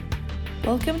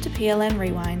Welcome to PLN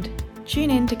Rewind. Tune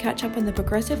in to catch up on the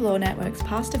Progressive Law Network's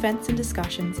past events and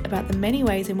discussions about the many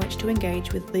ways in which to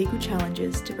engage with legal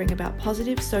challenges to bring about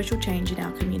positive social change in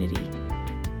our community.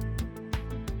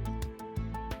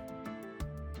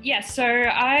 Yes, so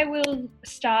I will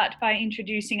start by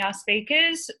introducing our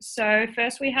speakers. So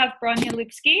first we have Bronya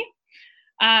Lipski.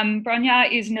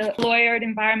 Bronya is a lawyer at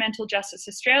Environmental Justice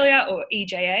Australia, or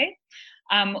EJA,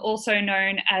 also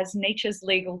known as Nature's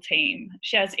Legal Team.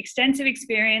 She has extensive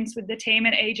experience with the team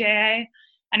at EJA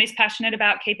and is passionate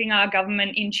about keeping our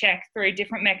government in check through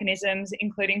different mechanisms,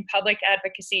 including public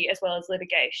advocacy as well as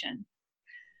litigation.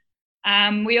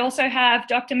 We also have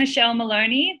Dr. Michelle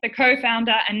Maloney, the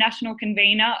co-founder and national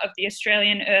convener of the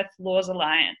Australian Earth Laws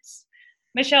Alliance.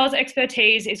 Michelle's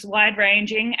expertise is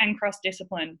wide-ranging and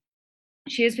cross-discipline.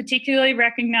 She is particularly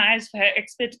recognised for her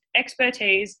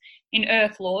expertise in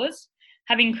earth laws,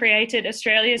 having created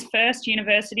Australia's first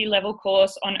university-level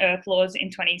course on earth laws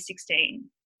in 2016.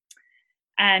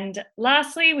 And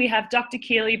lastly, we have Dr.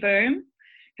 Keely Boom,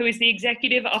 who is the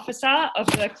Executive Officer of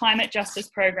the Climate Justice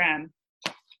Program.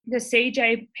 The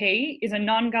CJP is a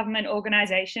non-government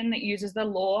organisation that uses the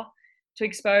law to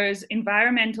expose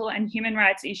environmental and human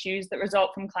rights issues that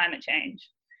result from climate change.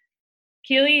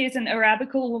 Keely is an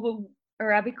Arabical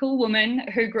woman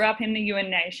who grew up in the UN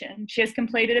nation. She has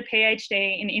completed a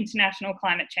PhD in international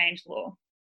climate change law.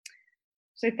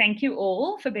 So thank you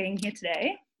all for being here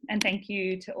today, and thank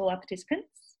you to all our participants.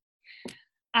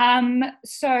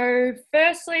 So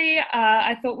firstly,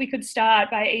 I thought we could start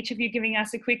by each of you giving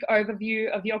us a quick overview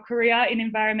of your career in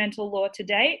environmental law to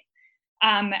date,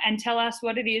 and tell us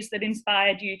what it is that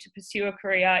inspired you to pursue a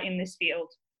career in this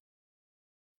field.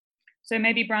 So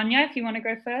maybe Bronya, if you want to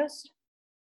go first.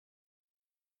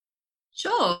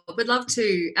 Sure, would love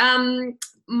to.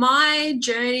 My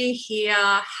journey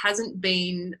here hasn't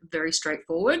been very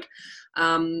straightforward.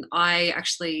 I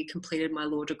actually completed my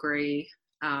law degree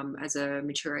as a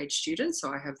mature age student, so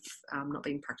I have not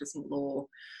been practicing law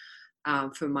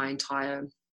for my entire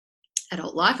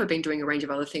adult life. I've been doing a range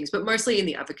of other things, but mostly in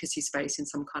the advocacy space in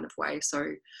some kind of way. So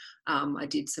I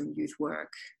did some youth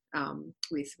work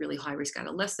with really high-risk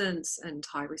adolescents and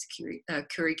high-risk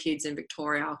Koori kids in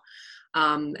Victoria,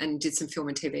 and did some film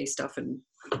and TV stuff, and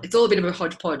it's all a bit of a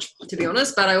hodgepodge, to be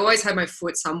honest, but I always had my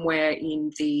foot somewhere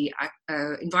in the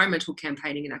environmental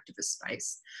campaigning and activist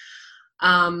space.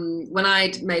 When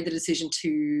I made the decision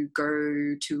to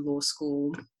go to law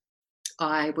school,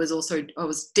 I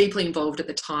was deeply involved at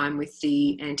the time with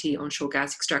the anti-onshore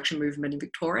gas extraction movement in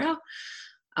Victoria,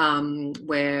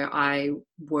 where I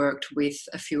worked with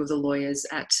a few of the lawyers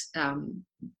at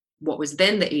what was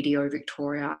then the EDO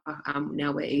Victoria,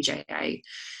 now we're EJA,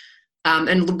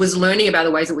 and was learning about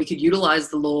the ways that we could utilise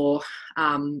the law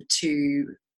to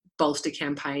bolster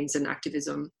campaigns and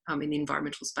activism in the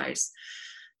environmental space.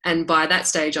 And by that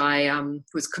stage, I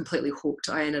was completely hooked.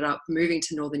 I ended up moving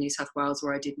to northern New South Wales,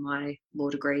 where I did my law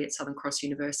degree at Southern Cross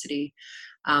University,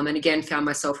 and again found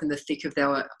myself in the thick of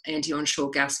the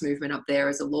anti-onshore gas movement up there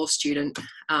as a law student,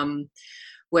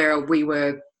 where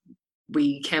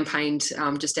we campaigned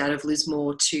just out of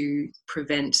Lismore to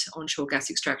prevent onshore gas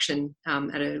extraction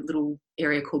at a little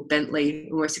area called Bentley,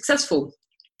 and were successful.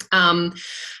 And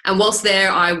whilst there,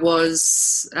 I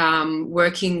was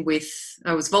volunteering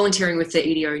with the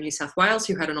EDO New South Wales,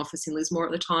 who had an office in Lismore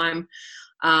at the time,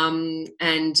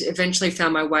 and eventually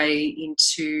found my way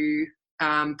into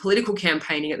political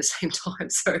campaigning at the same time.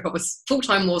 So I was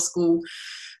full-time law school,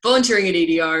 volunteering at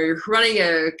EDO,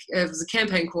 was a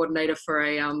campaign coordinator for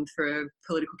a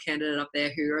political candidate up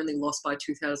there who only lost by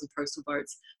 2,000 postal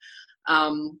votes,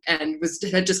 and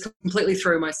had just completely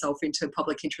thrown myself into the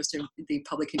public interest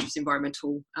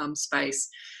environmental space.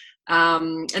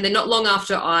 And then not long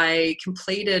after I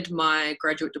completed my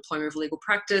graduate diploma of legal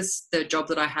practice, the job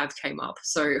that I have came up.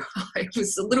 So I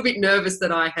was a little bit nervous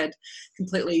that I had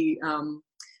completely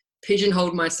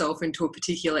pigeonholed myself into a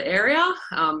particular area,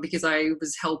 because I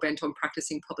was hell-bent on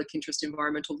practicing public interest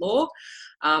environmental law,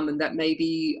 and that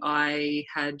maybe I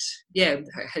had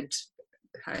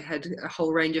a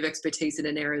whole range of expertise in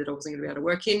an area that I wasn't going to be able to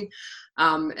work in,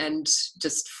 and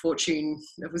just fortune.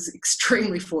 I was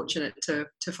extremely fortunate to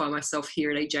find myself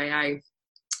here at EJA,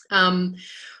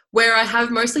 where I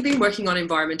have mostly been working on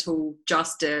environmental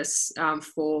justice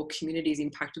for communities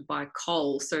impacted by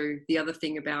coal. So the other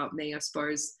thing about me, I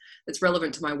suppose, that's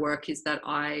relevant to my work is that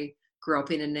I grew up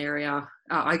in an area,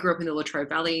 I grew up in the Latrobe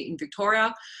Valley in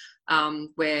Victoria,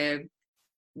 where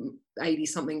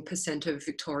 80-something% of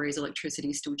Victoria's electricity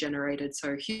is still generated.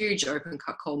 So huge open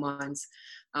cut coal mines,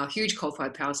 huge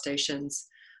coal-fired power stations,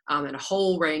 and a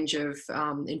whole range of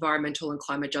environmental and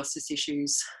climate justice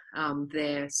issues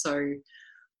there. So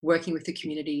working with the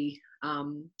community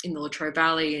in the Latrobe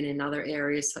Valley and in other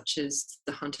areas such as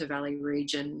the Hunter Valley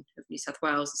region of New South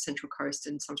Wales, the Central Coast,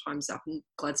 and sometimes up in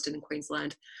Gladstone and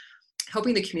Queensland,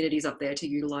 helping the communities up there to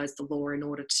utilise the law in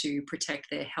order to protect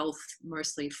their health,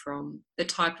 mostly from the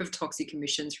type of toxic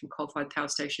emissions from coal-fired power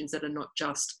stations that are not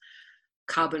just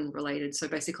carbon related. So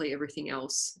basically everything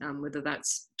else, whether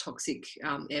that's toxic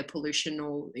air pollution,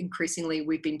 or increasingly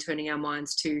we've been turning our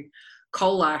minds to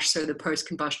coal ash, so the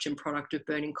post-combustion product of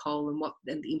burning coal, and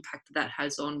the impact that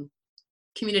has on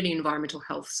community environmental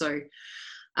health. So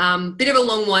bit of a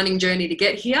long winding journey to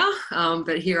get here,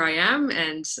 but here I am,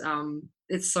 and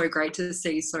it's so great to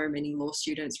see so many law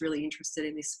students really interested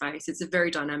in this space. It's a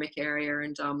very dynamic area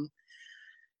and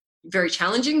very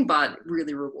challenging, but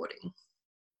really rewarding.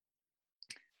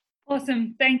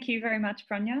 Awesome. Thank you very much,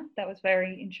 Bronya. That was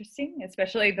very interesting,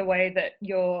 especially the way that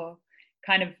your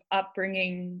kind of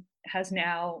upbringing has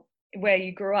now, where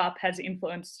you grew up, has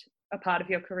influenced a part of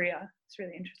your career. It's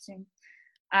really interesting.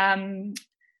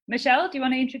 Michelle, do you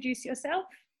want to introduce yourself?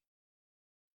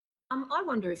 I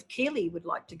wonder if Keely would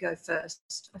like to go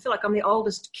first. I feel like I'm the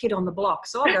oldest kid on the block,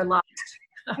 so I'll go last.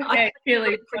 Okay, Keely,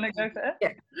 do you want to go first?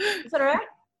 Yeah. Is that all right?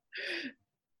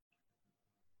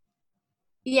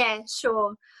 Yeah,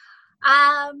 sure.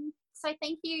 So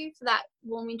thank you for that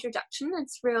warm introduction.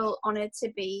 It's a real honour to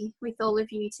be with all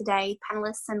of you today,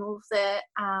 panellists and all of the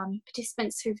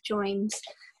participants who've joined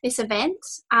this event.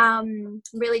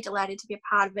 Really delighted to be a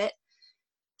part of it.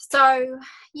 So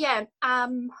yeah,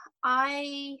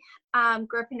 I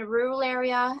grew up in a rural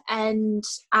area, and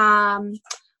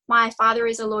my father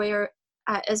is a lawyer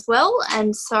as well,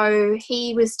 and so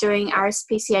he was doing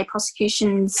RSPCA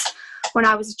prosecutions when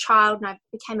I was a child, and I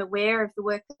became aware of the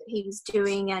work that he was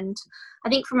doing. And I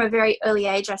think from a very early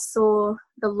age I saw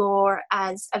the law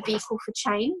as a vehicle for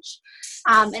change,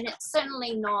 and it's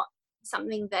certainly not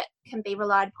something that can be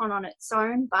relied upon on its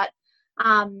own, but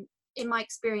in my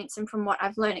experience and from what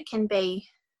I've learned, it can be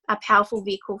a powerful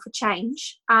vehicle for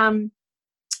change.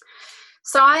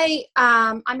 So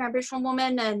I'm an Aboriginal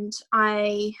woman, and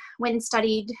I went and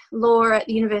studied law at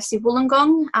the University of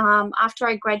Wollongong. After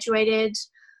I graduated,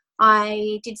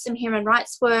 I did some human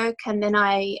rights work, and then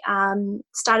I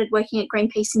started working at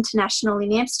Greenpeace International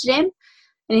in Amsterdam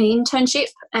in an internship,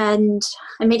 and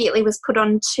immediately was put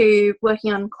on to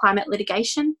working on climate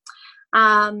litigation.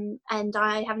 And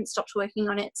I haven't stopped working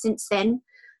on it since then.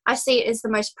 I see it as the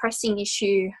most pressing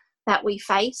issue that we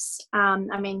face.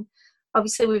 I mean,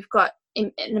 obviously we've got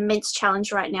an immense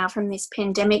challenge right now from this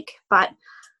pandemic, but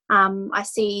I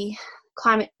see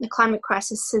the climate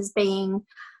crisis as being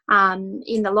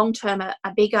in the long term a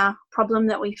bigger problem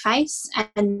that we face.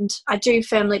 And I do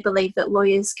firmly believe that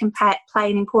lawyers can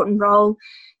play an important role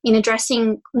in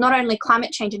addressing not only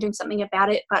climate change and doing something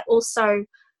about it, but also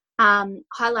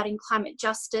highlighting climate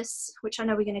justice, which I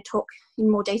know we're going to talk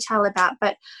in more detail about,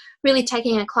 but really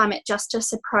taking a climate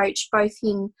justice approach both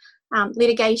in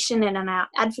litigation and in our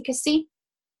advocacy.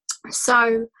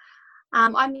 So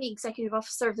I'm the Executive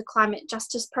Officer of the Climate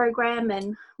Justice Program,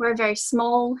 and we're a very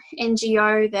small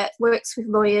NGO that works with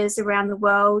lawyers around the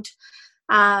world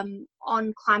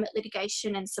on climate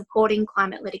litigation and supporting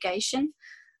climate litigation.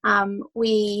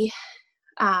 I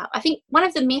think one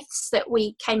of the myths that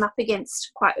we came up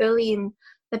against quite early in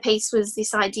the piece was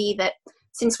this idea that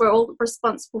since we're all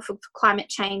responsible for climate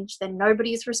change, then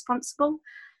nobody is responsible.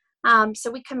 So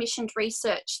we commissioned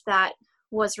research that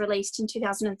was released in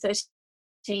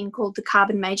 2013 called the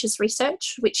Carbon Majors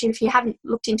Research, which if you haven't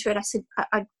looked into it,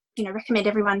 I recommend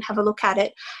everyone have a look at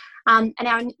it. And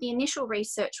the initial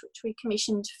research which we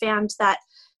commissioned found that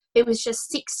there was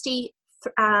just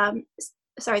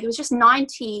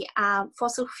 90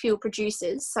 fossil fuel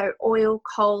producers, so oil,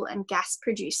 coal and gas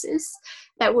producers,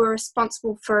 that were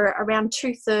responsible for around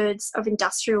 2/3 of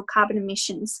industrial carbon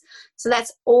emissions. So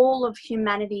that's all of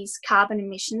humanity's carbon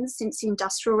emissions since the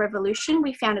Industrial Revolution.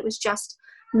 We found it was just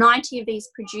 90 of these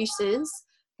producers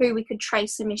who we could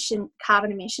trace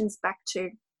carbon emissions back to.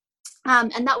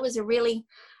 And that was a really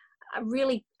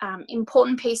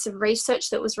important piece of research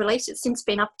that was released. It's since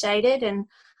been updated, and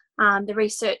the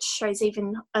research shows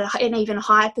an even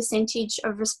higher percentage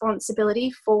of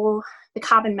responsibility for the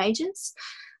carbon majors.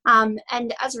 And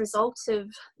as a result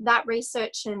of that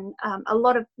research and a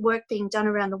lot of work being done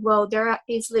around the world, there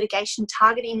is litigation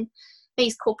targeting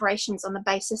these corporations on the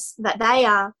basis that they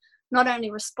are not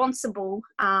only responsible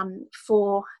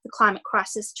for the climate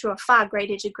crisis to a far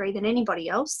greater degree than anybody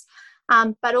else,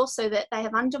 but also that they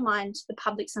have undermined the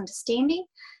public's understanding,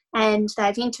 and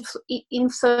they've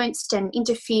influenced and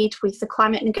interfered with the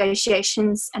climate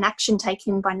negotiations and action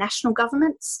taken by national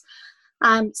governments.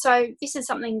 So this is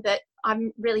something that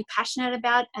I'm really passionate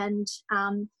about, and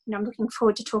I'm looking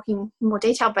forward to talking in more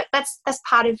detail. But that's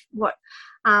part of what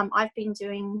I've been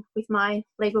doing with my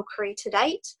legal career to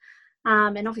date.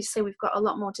 And obviously we've got a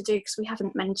lot more to do because we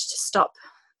haven't managed to stop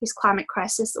this climate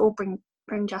crisis or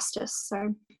bring justice.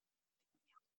 So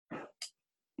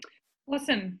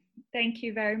awesome. Thank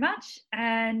you very much.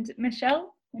 And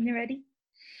Michelle, when you're ready.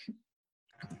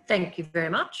 Thank you very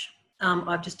much.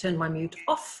 I've just turned my mute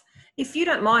off. If you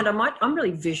don't mind, I'm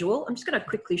really visual. I'm just going to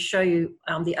quickly show you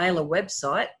the AILA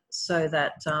website so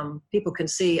that people can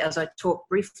see as I talk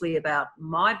briefly about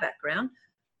my background.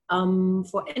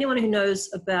 For anyone who knows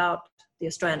about the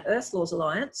Australian Earth Laws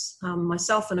Alliance,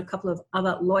 myself and a couple of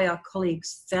other lawyer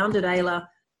colleagues founded AILA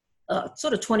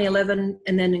sort of 2011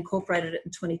 and then incorporated it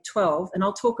in 2012. And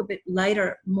I'll talk a bit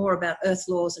later more about earth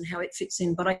laws and how it fits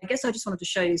in. But I guess I just wanted to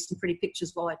show you some pretty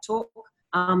pictures while I talk.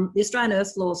 The Australian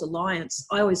Earth Laws Alliance,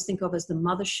 I always think of as the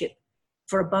mothership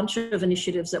for a bunch of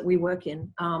initiatives that we work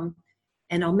in.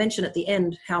 And I'll mention at the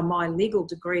end how my legal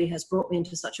degree has brought me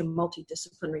into such a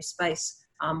multidisciplinary space.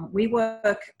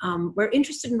 We're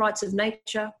interested in rights of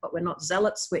nature, but we're not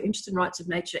zealots. We're interested in rights of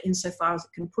nature insofar as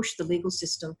it can push the legal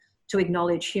system to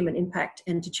acknowledge human impact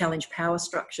and to challenge power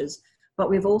structures. But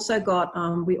we've also got,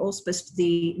 we auspiced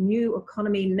the New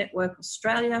Economy Network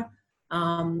Australia,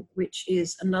 which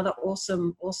is another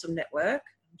awesome network.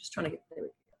 I'm just trying to get there.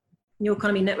 New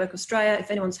Economy Network Australia,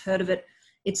 if anyone's heard of it,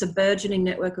 it's a burgeoning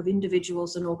network of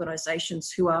individuals and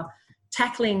organisations who are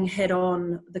tackling head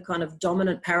on the kind of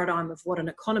dominant paradigm of what an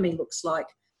economy looks like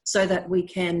so that we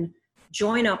can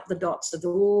join up the dots of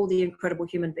all the incredible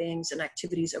human beings and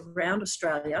activities around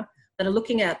Australia that are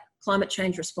looking at climate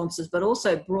change responses, but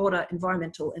also broader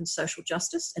environmental and social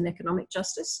justice and economic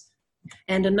justice.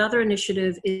 And another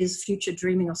initiative is Future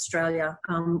Dreaming Australia,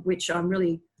 which I'm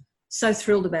really so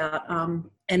thrilled about.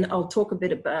 And I'll talk a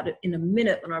bit about it in a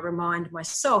minute when I remind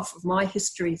myself of my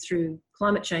history through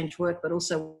climate change work, but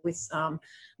also with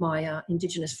my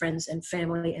Indigenous friends and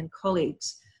family and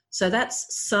colleagues. So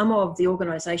that's some of the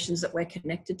organisations that we're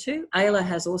connected to. AILA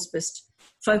has auspiced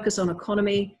Focus on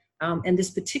Economy and this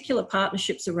particular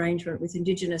partnerships arrangement with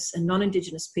Indigenous and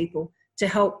non-Indigenous people to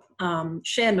help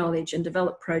share knowledge and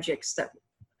develop projects that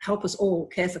help us all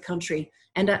care for country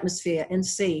and atmosphere and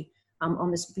sea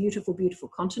on this beautiful, beautiful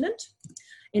continent.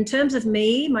 In terms of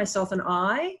me, myself and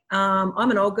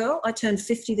I'm an old girl. I turned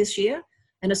 50 this year.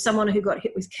 And as someone who got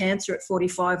hit with cancer at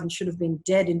 45 and should have been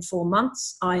dead in 4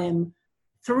 months, I am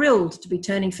thrilled to be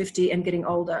turning 50 and getting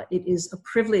older. It is a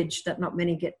privilege that not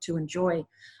many get to enjoy.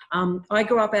 I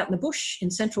grew up out in the bush in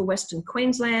central Western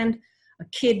Queensland, a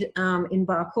kid in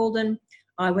Barcaldine.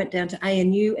 I went down to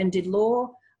ANU and did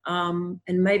law. And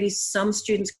maybe some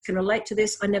students can relate to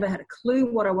this. I never had a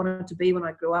clue what I wanted to be when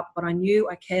I grew up, but I knew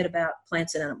I cared about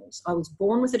plants and animals. I was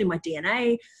born with it in my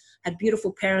DNA, had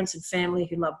beautiful parents and family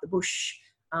who loved the bush,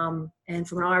 and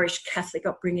from an Irish Catholic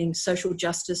upbringing, social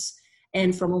justice,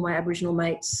 and from all my Aboriginal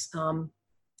mates.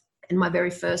 And my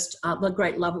very first, the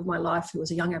great love of my life, who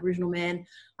was a young Aboriginal man,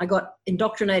 I got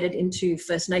indoctrinated into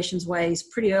First Nations ways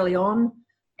pretty early on,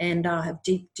 and have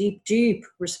deep, deep, deep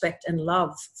respect and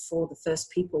love for the first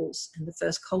peoples and the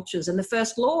first cultures and the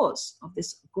first laws of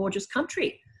this gorgeous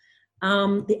country.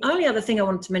 The only other thing I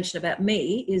wanted to mention about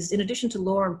me is, in addition to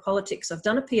law and politics, I've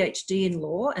done a PhD in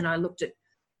law, and I looked at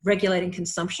regulating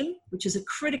consumption, which is a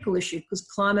critical issue because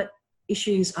climate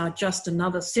issues are just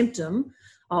another symptom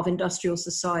of industrial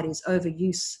society's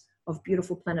overuse of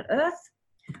beautiful planet Earth.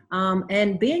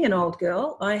 And being an old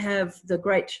girl, I have the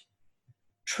great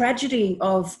tragedy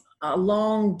of a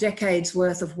long decades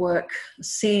worth of work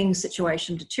seeing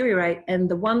situation deteriorate. And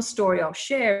the one story I'll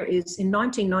share is in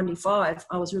 1995,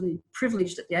 I was really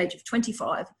privileged at the age of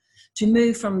 25 to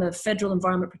move from the Federal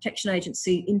Environment Protection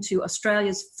Agency into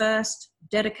Australia's first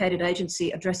dedicated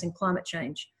agency addressing climate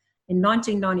change. In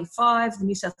 1995, the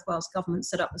New South Wales government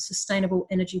set up the Sustainable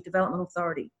Energy Development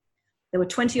Authority. There were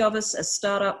 20 of us as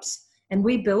startups, and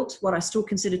we built what I still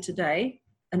consider today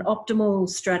an optimal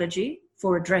strategy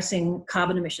for addressing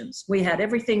carbon emissions. We had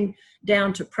everything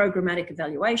down to programmatic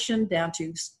evaluation, down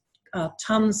to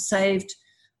tonnes saved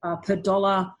per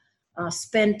dollar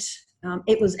spent.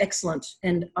 It was excellent.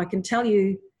 And I can tell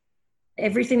you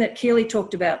everything that Keely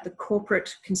talked about, the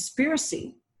corporate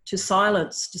conspiracy to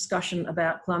silence discussion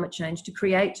about climate change, to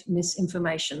create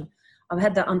misinformation. I've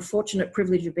had the unfortunate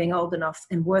privilege of being old enough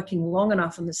and working long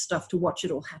enough on this stuff to watch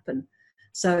it all happen.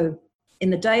 So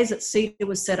in the days that CETA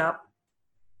was set up,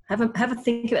 have a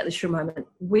think about this for a moment.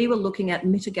 We were looking at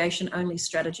mitigation-only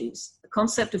strategies. The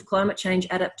concept of climate change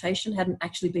adaptation hadn't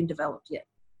actually been developed yet.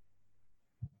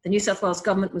 The New South Wales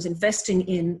government was investing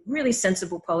in really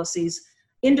sensible policies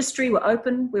industry were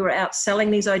open. We were out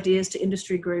selling these ideas to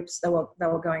industry groups. They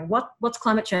were going, what's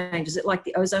climate change? Is it like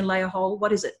the ozone layer hole?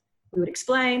 What is it? We would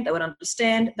explain, they would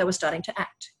understand, they were starting to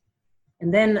act.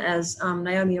 And then as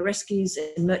Naomi Oreskes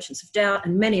in Merchants of Doubt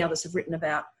and many others have written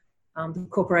about, the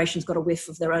corporations got a whiff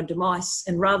of their own demise,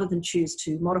 and rather than choose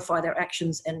to modify their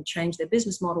actions and change their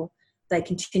business model, they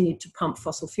continued to pump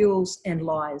fossil fuels and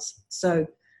lies. So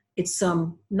it's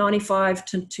 95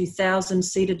 to 2000,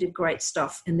 CETA did great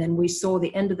stuff. And then we saw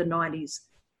the end of the 90s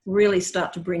really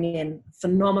start to bring in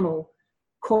phenomenal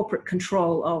corporate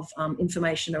control of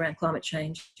information around climate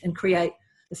change and create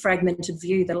the fragmented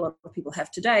view that a lot of people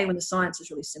have today when the science is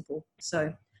really simple.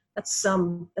 So that's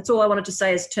all I wanted to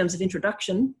say as terms of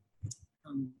introduction.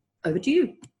 Over to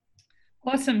you.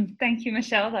 Awesome. Thank you,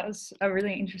 Michelle. That was a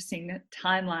really interesting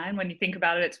timeline. When you think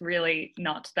about it, it's really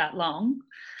not that long.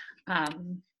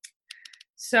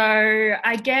 So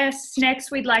I guess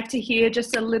next we'd like to hear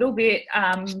just a little bit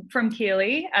from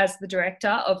Keely as the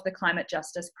director of the Climate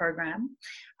Justice Program.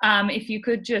 If you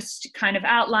could just kind of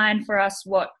outline for us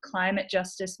what climate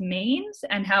justice means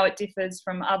and how it differs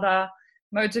from other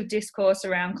modes of discourse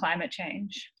around climate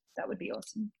change, that would be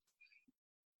awesome.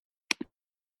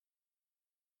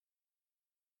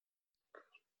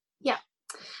 Yeah.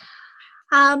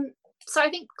 So I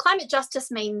think climate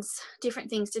justice means different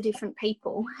things to different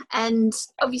people. And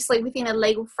obviously within a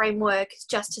legal framework,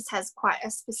 justice has quite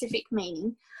a specific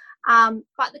meaning.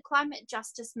 But the climate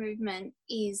justice movement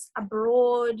is a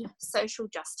broad social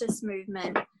justice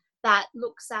movement that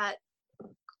looks at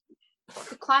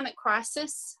the climate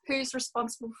crisis, who's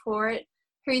responsible for it,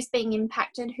 who's being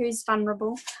impacted, who's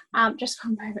vulnerable. Just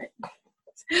one moment.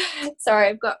 Sorry,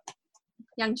 I've got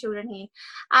young children here.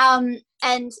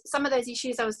 And some of those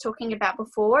issues I was talking about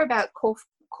before, about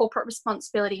corporate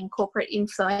responsibility and corporate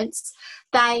influence,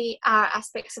 they are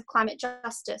aspects of climate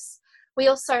justice. We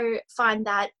also find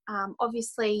that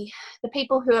obviously the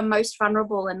people who are most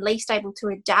vulnerable and least able to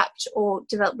adapt or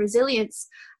develop resilience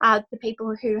are the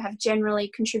people who have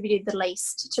generally contributed the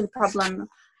least to the problem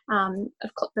of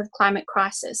the climate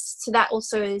crisis. So that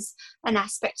also is an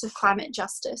aspect of climate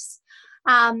justice.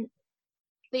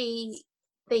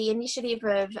 The initiative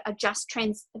of a just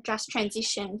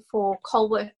transition for coal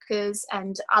workers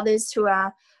and others who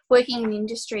are working in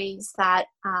industries that,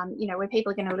 where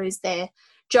people are going to lose their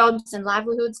jobs and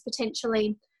livelihoods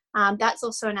potentially, that's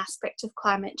also an aspect of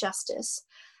climate justice.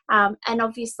 And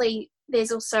obviously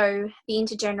there's also the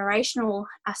intergenerational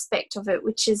aspect of it,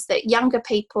 which is that younger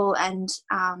people and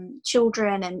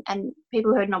children and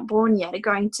people who are not born yet are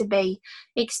going to be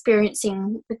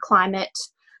experiencing the climate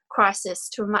crisis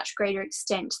to a much greater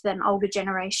extent than older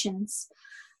generations.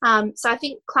 So I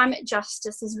think climate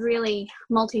justice is really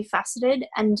multifaceted,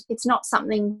 and it's not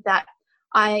something that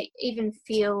I even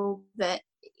feel that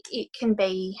it can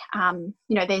be,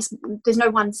 there's no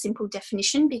one simple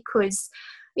definition, because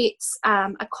it's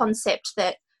a concept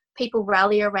that people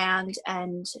rally around,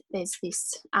 and there's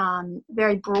this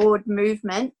very broad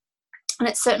movement, and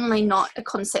it's certainly not a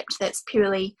concept that's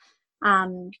purely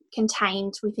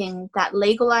contained within that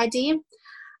legal idea.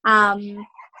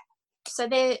 So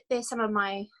they're some of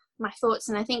my thoughts,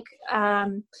 and I think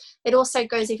it also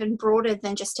goes even broader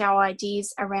than just our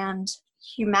ideas around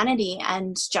humanity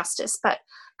and justice, but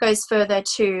goes further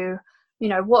to,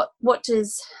 what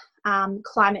does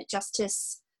climate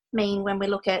justice mean when we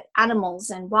look at animals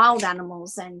and wild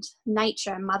animals and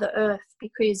nature and Mother Earth,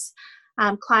 because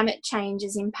climate change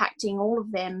is impacting all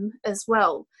of them as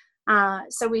well.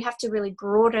 So we have to really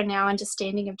broaden our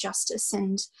understanding of justice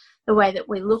and the way that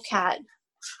we look at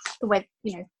the way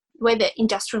that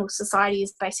industrial society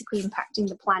is basically impacting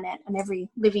the planet and every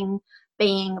living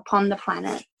being upon the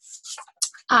planet.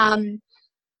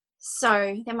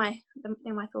 So they're my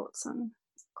thoughts on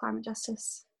climate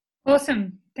justice.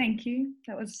 Awesome, thank you.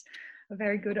 That was a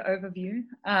very good overview.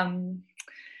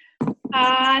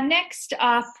 Next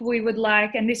up, we would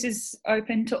like, and this is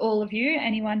open to all of you,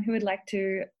 anyone who would like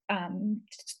to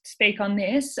speak on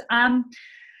this.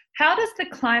 How does the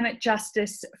climate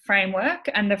justice framework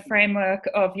and the framework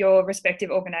of your respective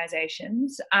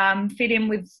organisations fit in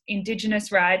with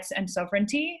Indigenous rights and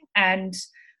sovereignty? And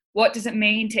what does it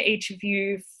mean to each of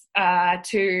you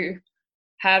to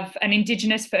have an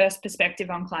Indigenous first perspective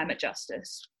on climate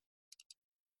justice?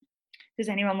 Does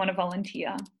anyone want to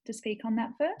volunteer to speak on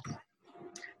that first?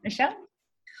 Michelle?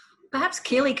 Perhaps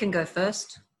Keely can go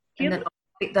first, Keely? and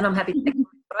then I'm happy to take it,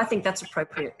 but I think that's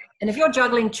appropriate. And if you're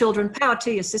juggling children, power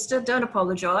to your sister, don't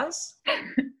apologise.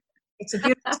 It's a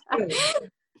beautiful skill.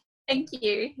 Thank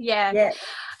you. Yeah.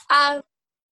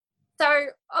 So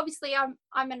obviously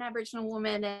I'm an Aboriginal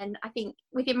woman, and I think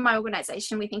within my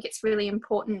organisation we think it's really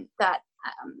important that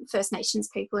First Nations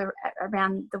people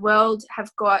around the world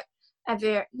have got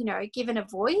given a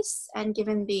voice and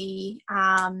given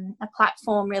a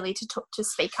platform really to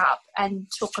speak up and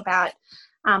talk about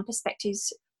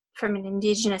perspectives from an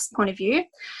Indigenous point of view.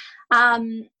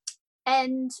 And,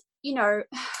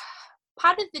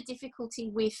 part of the difficulty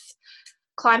with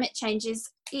climate change is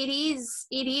it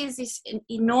is this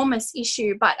enormous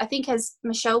issue, but I think, as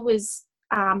Michelle was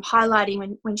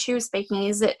highlighting when she was speaking,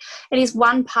 is that it is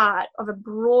one part of a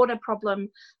broader problem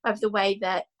of the way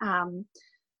that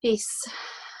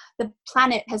the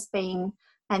planet has been,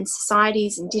 and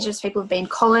societies, Indigenous people have been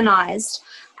colonised,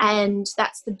 and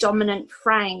that's the dominant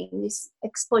frame, this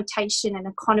exploitation and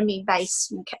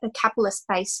economy-based, a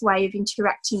capitalist-based way of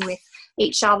interacting with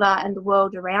each other and the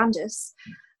world around us.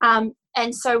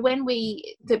 And so when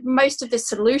most of the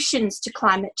solutions to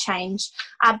climate change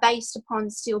are based upon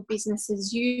still business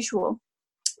as usual,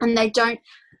 and they don't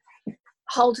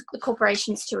hold the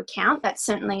corporations to account. That's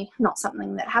certainly not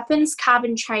something that happens.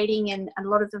 Carbon trading and a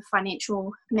lot of the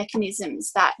financial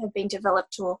mechanisms that have been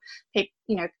developed, or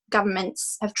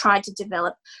governments have tried to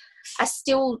develop, are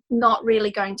still not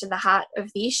really going to the heart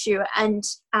of the issue. And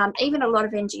even a lot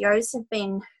of NGOs have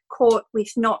been caught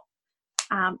with not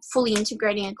fully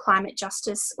integrating a climate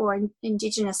justice or an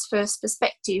Indigenous first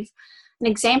perspective. An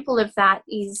example of that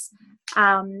is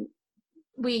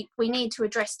we need to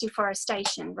address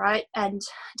deforestation, right? And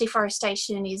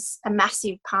deforestation is a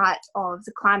massive part of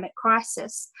the climate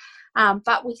crisis.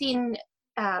 But within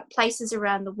places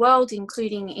around the world,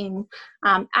 including in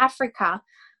Africa,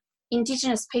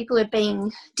 Indigenous people are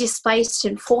being displaced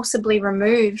and forcibly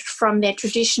removed from their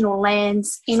traditional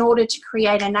lands in order to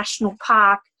create a national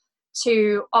park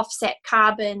to offset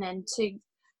carbon and to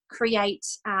create,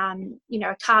 a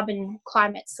carbon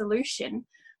climate solution.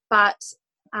 But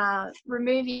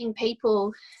removing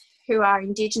people who are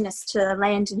Indigenous to the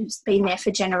land and who's been there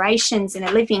for generations and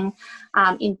are living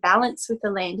in balance with the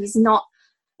land is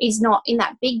not in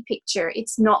that big picture.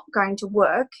 It's not going to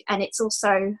work, and it's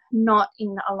also not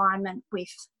in alignment with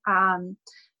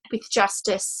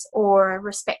justice or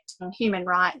respecting human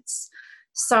rights.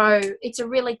 So it's a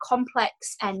really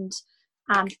complex and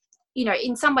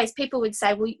in some ways people would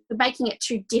say, well, we're making it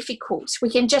too difficult. We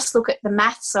can just look at the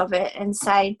maths of it and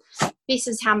say, this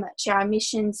is how much our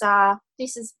emissions are,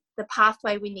 this is the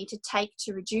pathway we need to take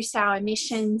to reduce our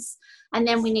emissions, and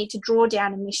then we need to draw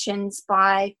down emissions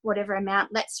by whatever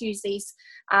amount. Let's use these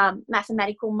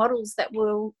mathematical models that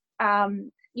will,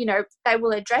 they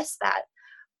will address that.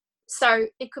 So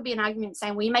it could be an argument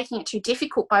saying, well, you're making it too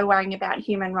difficult by worrying about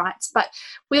human rights. But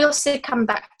we also come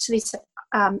back to this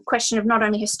question of not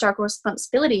only historical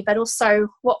responsibility, but also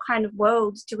what kind of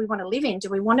world do we want to live in? Do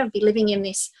we want to be living in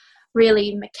this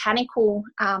really mechanical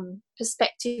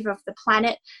perspective of the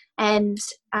planet and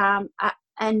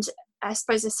I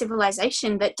suppose a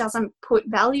civilization that doesn't put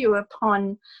value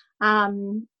upon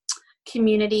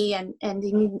community and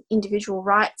the individual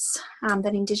rights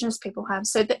that Indigenous people have?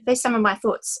 So there's some of my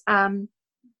thoughts. And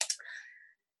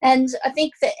I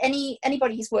think that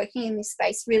anybody who's working in this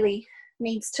space really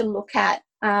needs to look at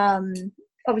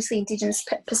obviously Indigenous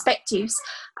perspectives,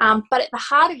 but at the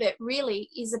heart of it really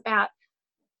is about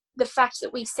the fact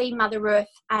that we see Mother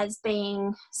Earth as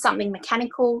being something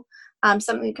mechanical,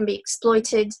 something that can be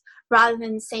exploited, rather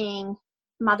than seeing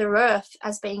Mother Earth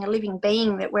as being a living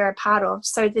being that we're a part of.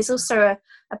 So there's also a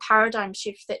paradigm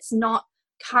shift that's not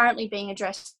currently being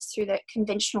addressed through the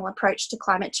conventional approach to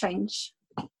climate change.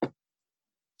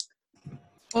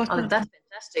 Oh, that's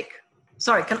fantastic.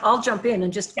 Sorry, I'll jump in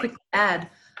and just quickly add,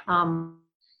 I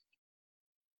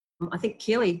think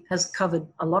Keely has covered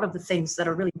a lot of the things that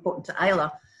are really important to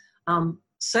Ayla,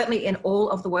 certainly in all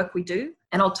of the work we do.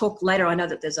 And I'll talk later, I know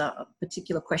that there's a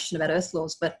particular question about earth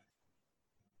laws, but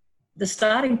the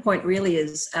starting point really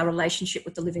is our relationship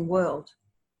with the living world.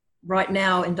 Right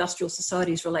now, industrial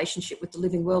society's relationship with the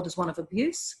living world is one of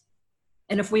abuse.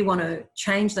 And if we want to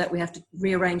change that, we have to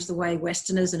rearrange the way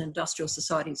Westerners and industrial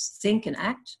societies think and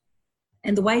act.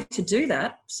 And the way to do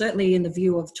that, certainly in the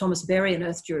view of Thomas Berry and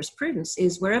Earth jurisprudence,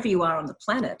 is wherever you are on the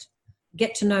planet,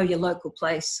 get to know your local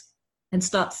place and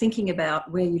start thinking about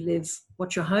where you live,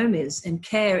 what your home is, and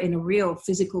care in a real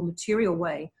physical, material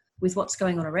way with what's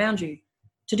going on around you.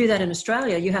 To do that in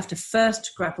Australia, you have to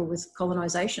first grapple with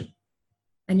colonisation.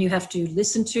 And you have to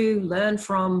listen to, learn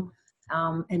from,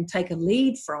 and take a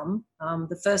lead from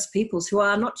the First Peoples, who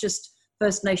are not just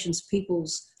First Nations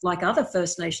peoples like other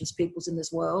First Nations peoples in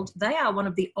this world. They are one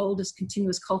of the oldest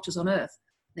continuous cultures on Earth.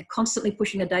 They're constantly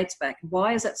pushing the dates back.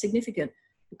 Why is that significant?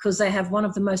 Because they have one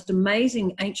of the most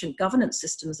amazing ancient governance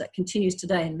systems that continues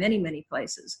today in many, many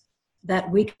places. that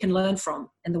we can learn from.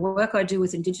 And the work I do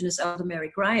with Indigenous elder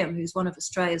Mary Graham, who's one of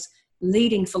Australia's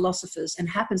leading philosophers and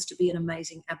happens to be an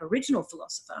amazing Aboriginal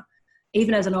philosopher,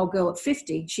 even as an old girl at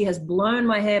 50, she has blown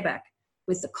my hair back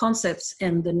with the concepts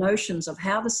and the notions of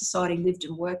how the society lived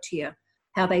and worked here,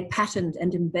 how they patterned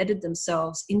and embedded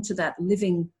themselves into that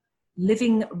living,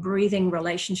 breathing,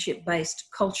 relationship-based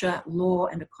culture, law,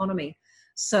 and economy.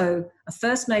 So a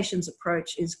First Nations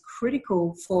approach is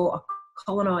critical for a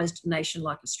colonised nation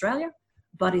like Australia,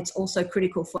 but it's also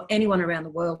critical for anyone around the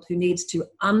world who needs to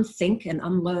unthink and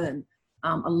unlearn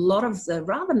a lot of the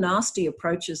rather nasty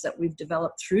approaches that we've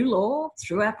developed through law,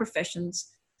 through our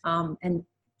professions, and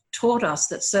taught us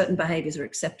that certain behaviours are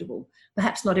acceptable.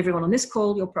 Perhaps not everyone on this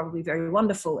call, you're probably very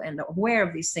wonderful and aware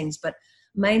of these things, but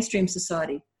mainstream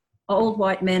society, old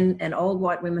white men and old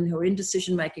white women who are in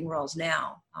decision-making roles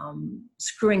now,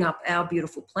 screwing up our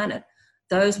beautiful planet,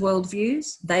 those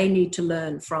worldviews, they need to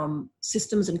learn from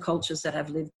systems and cultures that have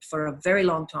lived for a very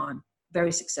long time,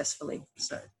 very successfully.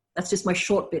 So that's just my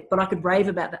short bit, but I could rave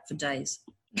about that for days.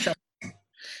 So.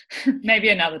 Maybe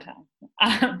another time.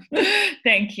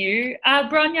 Thank you.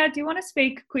 Bronya, do you want to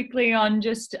speak quickly on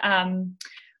just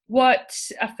what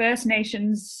a First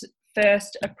Nations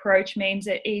first approach means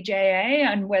at EJA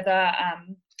and whether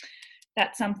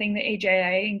that's something that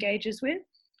EJA engages with?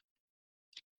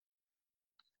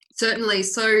 Certainly.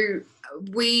 So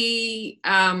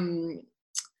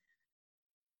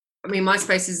my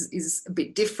space is a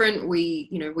bit different. We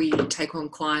take on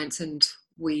clients and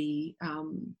we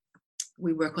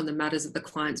work on the matters that the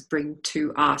clients bring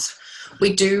to us.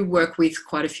 We do work with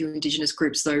quite a few Indigenous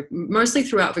groups, though, mostly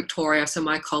throughout Victoria. So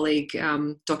my colleague,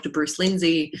 Dr. Bruce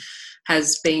Lindsay,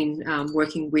 has been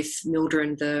working with Mildred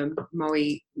and the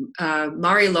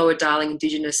Murray Lower Darling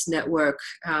Indigenous Network,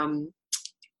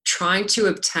 trying to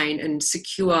obtain and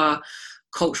secure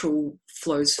cultural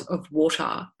flows of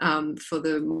water for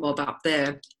the mob up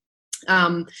there.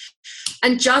 And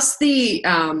just the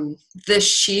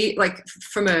sheer, like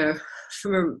from a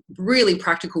really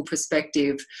practical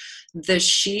perspective, the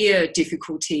sheer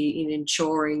difficulty in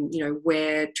ensuring,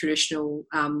 where traditional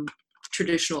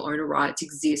owner rights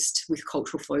exist with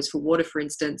cultural flows for water, for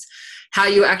instance, how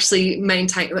you actually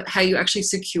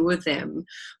secure them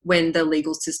when the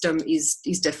legal system is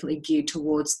definitely geared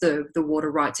towards the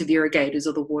water rights of irrigators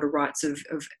or the water rights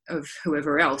of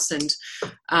whoever else, and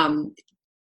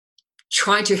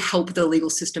trying to help the legal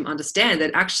system understand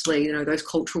that actually, those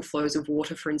cultural flows of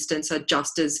water, for instance, are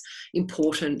just as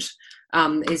important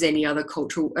as any other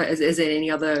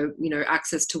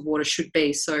access to water should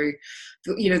be. So,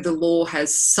 the law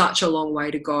has such a long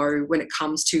way to go when it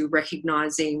comes to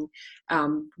recognising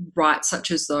rights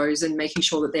such as those and making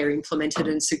sure that they're implemented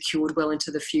and secured well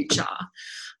into the future.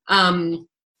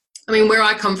 Where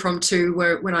I come from too,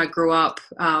 when I grew up,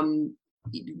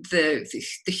 the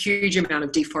huge amount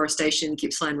of deforestation in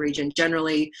Gippsland region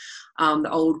generally, the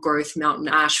old growth mountain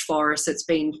ash forest that's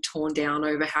been torn down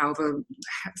over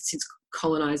since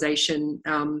colonisation,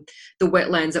 the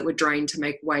wetlands that were drained to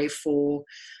make way for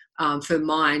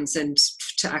mines and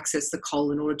to access the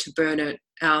coal in order to burn it.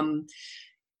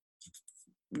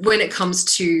 When it comes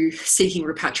to seeking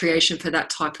repatriation for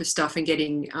that type of stuff and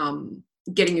getting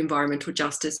environmental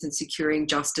justice and securing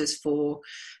justice for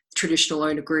traditional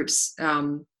owner groups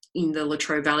in the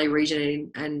Latrobe Valley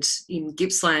region and in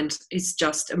Gippsland, is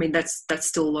just, that's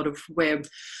still a lot of where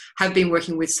have been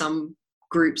working with some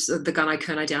groups of the Gunai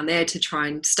Kurnai down there to try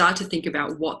and start to think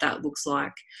about what that looks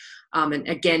like. And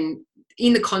again,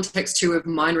 in the context too of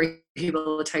mine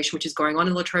rehabilitation, which is going on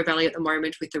in Latrobe Valley at the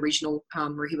moment with the regional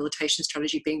rehabilitation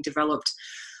strategy being developed,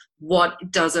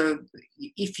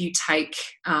 if you take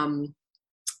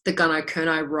the Gunai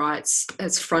Kurnai rights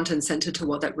as front and centre to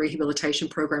what that rehabilitation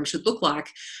program should look like,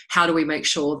 how do we make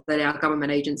sure that our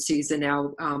government agencies and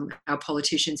our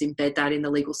politicians embed that in the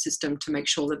legal system to make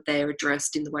sure that they're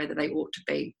addressed in the way that they ought to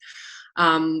be?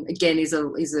 Again, is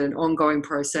an ongoing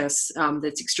process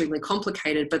that's extremely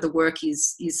complicated, but the work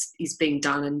is being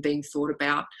done and being thought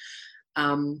about,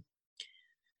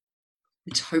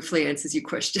 which hopefully answers your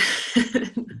question.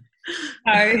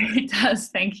 No, it does.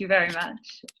 Thank you very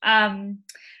much.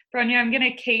 Bronya, I'm going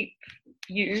to keep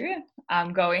you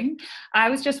going. I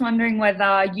was just wondering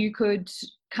whether you could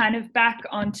kind of back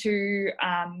onto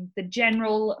the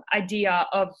general idea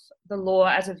of the law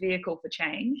as a vehicle for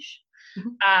change.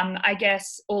 Mm-hmm. I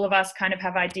guess all of us kind of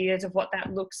have ideas of what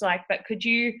that looks like, but could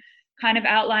you kind of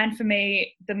outline for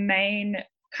me the main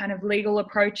kind of legal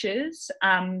approaches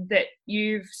that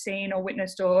you've seen or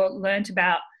witnessed or learnt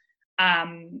about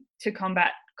to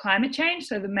combat climate change?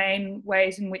 So the main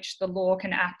ways in which the law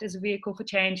can act as a vehicle for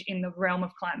change in the realm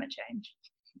of climate change.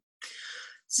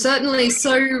 Certainly.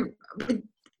 So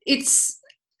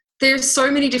there's so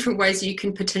many different ways you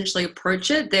can potentially approach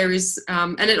it. There is,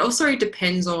 and it also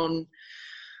depends on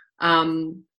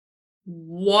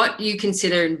what you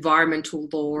consider environmental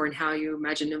law and how you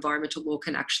imagine environmental law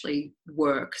can actually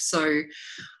work. So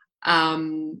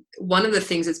one of the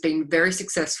things that's been very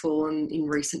successful in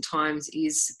recent times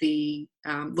is the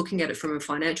looking at it from a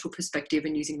financial perspective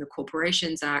and using the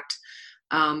Corporations Act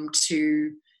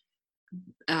to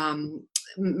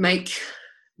make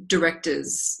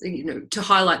directors, to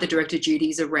highlight the director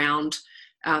duties around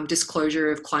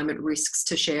disclosure of climate risks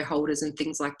to shareholders and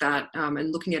things like that,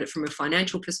 and looking at it from a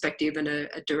financial perspective and a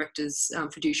director's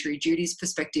fiduciary duties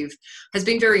perspective has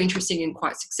been very interesting and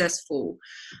quite successful.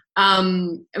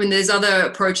 There's other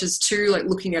approaches too, like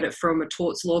looking at it from a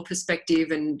torts law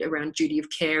perspective and around duty of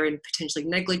care and potentially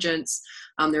negligence.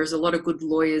 There's a lot of good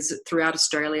lawyers throughout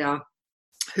Australia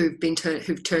who've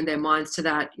turned their minds to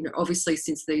that. Obviously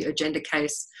since the agenda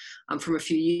case from a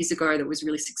few years ago that was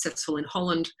really successful in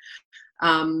Holland.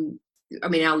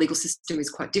 Our legal system is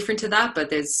quite different to that, but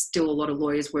there's still a lot of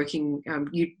lawyers working,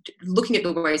 looking at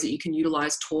the ways that you can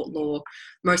utilise tort law,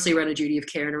 mostly around a duty of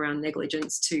care and around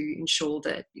negligence to ensure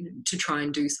that, to try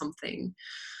and do something.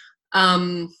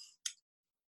 I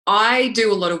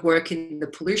do a lot of work in the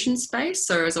pollution space.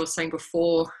 So as I was saying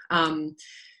before,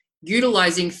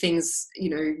 utilising things,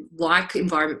 like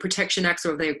Environment Protection Acts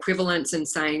or their equivalents and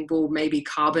saying, well, maybe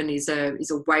carbon is a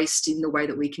waste in the way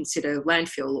that we consider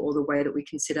landfill or the way that we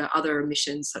consider other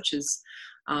emissions such as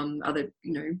other,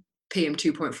 PM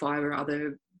 2.5 or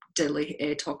other deadly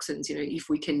air toxins. If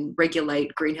we can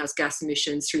regulate greenhouse gas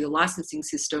emissions through the licensing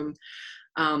system,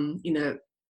 through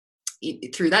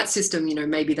that system,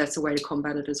 maybe that's a way to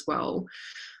combat it as well.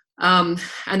 And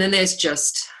then there's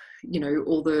just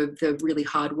all the really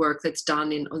hard work that's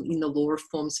done in the law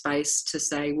reform space to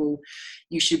say, well,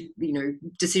 you should,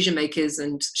 decision makers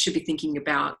and should be thinking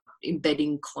about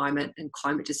embedding climate and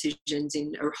climate decisions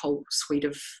in a whole suite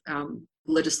of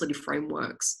legislative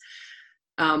frameworks,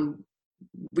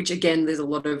 which again, there's a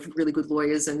lot of really good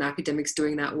lawyers and academics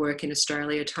doing that work in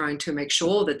Australia, trying to make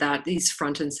sure that that is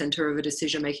front and centre of a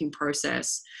decision-making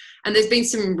process. And there's been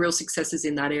some real successes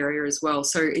in that area as well.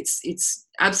 So it's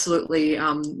absolutely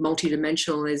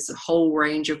multidimensional. There's a whole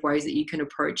range of ways that you can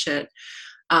approach it.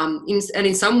 And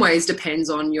in some ways depends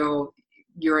on your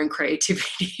own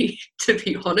creativity, to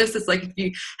be honest. It's like,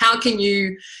 how can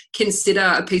you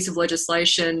consider a piece of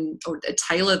legislation or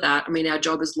tailor that? Our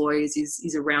job as lawyers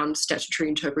is around statutory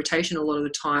interpretation a lot of the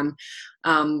time,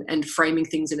 and framing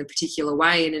things in a particular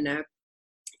way and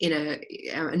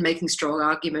and making strong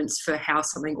arguments for how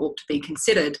something ought to be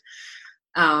considered.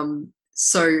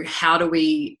 So how do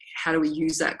we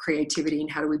use that creativity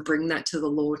and how do we bring that to the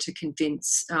law to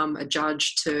convince a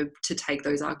judge to take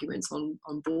those arguments on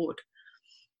board?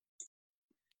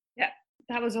 Yeah,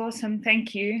 that was awesome.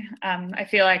 Thank you. I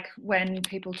feel like when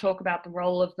people talk about the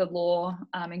role of the law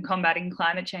in combating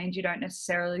climate change, you don't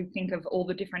necessarily think of all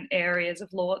the different areas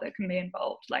of law that can be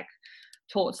involved. Like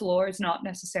torts law is not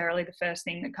necessarily the first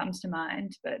thing that comes to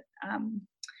mind, but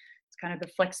it's kind of the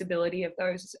flexibility of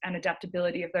those and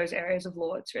adaptability of those areas of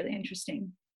law. It's really interesting.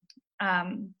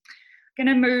 Going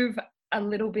to move a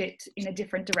little bit in a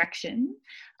different direction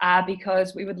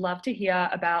because we would love to hear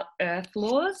about earth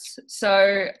laws.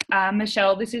 So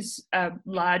Michelle, this is a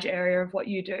large area of what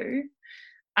you do.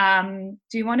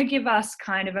 Do you want to give us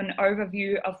kind of an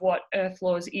overview of what earth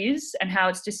laws is and how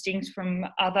it's distinct from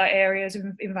other areas of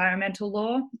environmental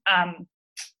law?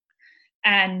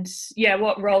 And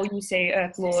what role you see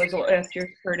earth laws or earth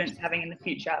jurisprudence having in the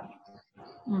future?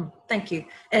 Thank you.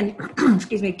 And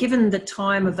excuse me, given the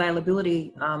time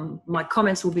availability, my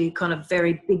comments will be kind of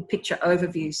very big picture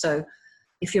overview. So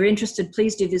if you're interested,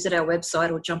 please do visit our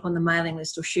website or jump on the mailing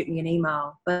list or shoot me an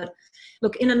email. But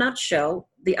look, in a nutshell,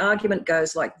 the argument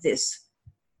goes like this.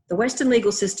 The Western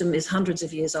legal system is hundreds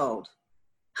of years old,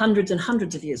 hundreds and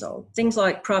hundreds of years old. Things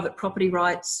like private property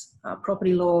rights,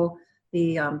 property law,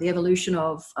 the evolution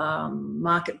of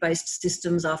market-based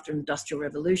systems after Industrial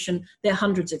Revolution, they're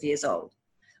hundreds of years old.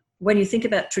 When you think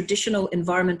about traditional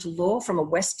environmental law from a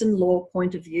Western law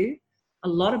point of view, a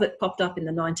lot of it popped up in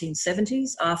the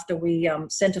 1970s after we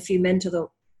sent a few men to the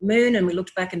moon and we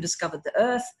looked back and discovered the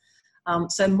earth.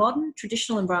 So modern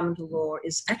traditional environmental law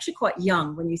is actually quite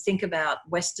young when you think about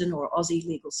Western or Aussie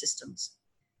legal systems.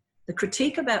 The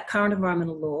critique about current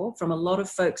environmental law from a lot of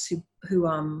folks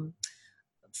who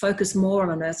focus more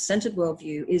on an earth-centered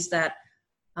worldview is that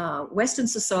Western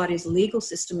society's legal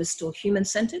system is still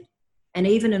human-centered, and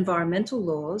even environmental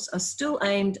laws are still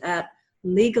aimed at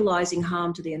legalizing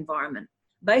harm to the environment,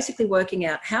 basically working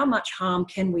out how much harm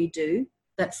can we do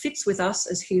that fits with us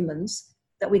as humans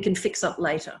that we can fix up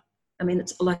later. I mean,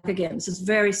 it's like, again, this is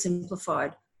very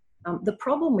simplified. The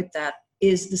problem with that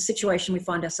is the situation we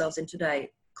find ourselves in today.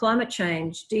 Climate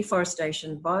change,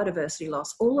 deforestation, biodiversity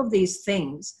loss, all of these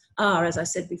things are, as I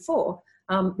said before,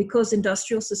 because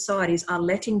industrial societies are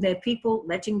letting their people,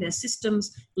 letting their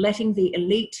systems, letting the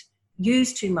elite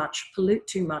use too much, pollute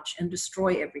too much, and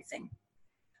destroy everything.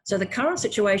 So the current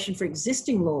situation for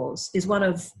existing laws is one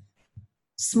of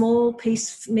small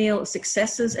piecemeal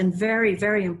successes and very,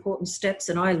 very important steps.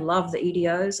 And I love the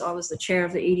EDOs. I was the chair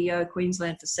of the EDO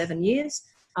Queensland for 7 years.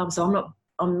 So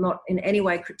I'm not in any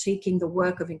way critiquing the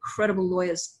work of incredible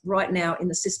lawyers right now in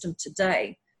the system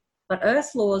today. But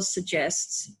Earth Laws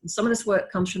suggests, and some of this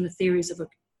work comes from the theories of a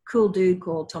cool dude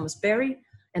called Thomas Berry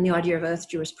and the idea of Earth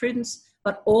jurisprudence,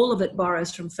 but all of it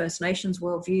borrows from First Nations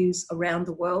worldviews around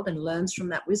the world and learns from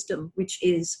that wisdom, which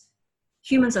is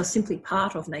humans are simply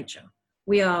part of nature.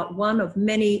 We are one of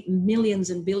many millions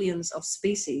and billions of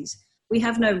species. We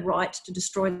have no right to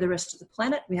destroy the rest of the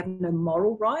planet. We have no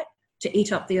moral right to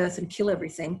eat up the earth and kill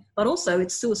everything, but also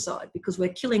it's suicide because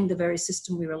we're killing the very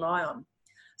system we rely on.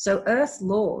 So Earth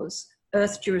Laws,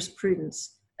 Earth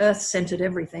jurisprudence, Earth-centered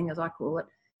everything, as I call it,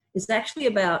 is actually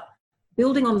about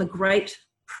building on the great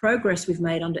progress we've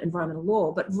made under environmental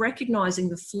law, but recognizing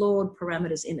the flawed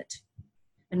parameters in it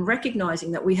and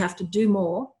recognizing that we have to do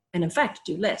more and in fact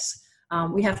do less.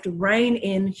 We have to rein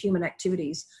in human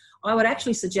activities. I would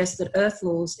actually suggest that Earth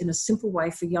Laws, in a simple way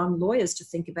for young lawyers to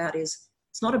think about, is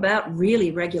it's not about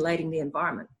really regulating the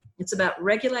environment. It's about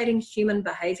regulating human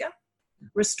behavior,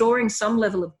 restoring some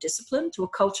level of discipline to a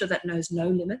culture that knows no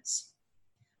limits,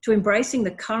 to embracing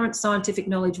the current scientific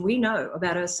knowledge we know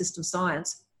about Earth system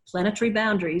science, planetary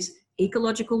boundaries,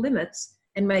 ecological limits,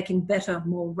 and making better,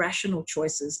 more rational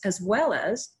choices, as well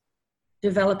as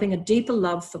developing a deeper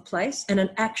love for place and an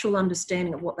actual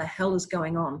understanding of what the hell is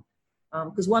going on.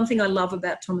 Because one thing I love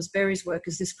about Thomas Berry's work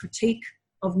is this critique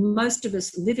of most of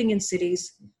us living in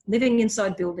cities, living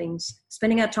inside buildings,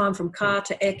 spending our time from car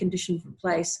to air-conditioned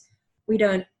place. We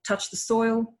don't touch the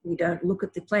soil. We don't look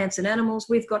at the plants and animals.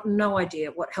 We've got no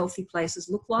idea what healthy places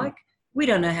look like. We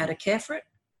don't know how to care for it.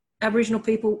 Aboriginal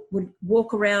people would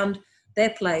walk around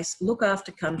their place, look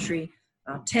after country,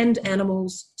 tend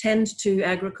animals, tend to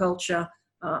agriculture,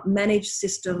 manage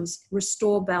systems,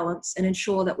 restore balance, and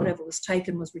ensure that whatever was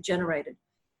taken was regenerated.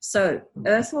 So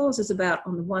Earth Laws is about,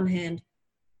 on the one hand,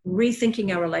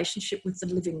 rethinking our relationship with the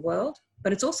living world,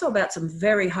 but it's also about some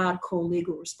very hardcore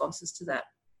legal responses to that.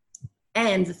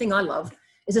 And the thing I love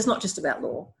is it's not just about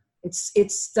law.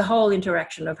 It's the whole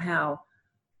interaction of how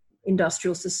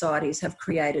industrial societies have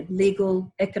created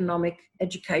legal, economic,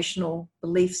 educational,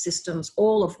 belief systems,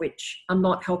 all of which are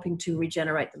not helping to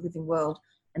regenerate the living world.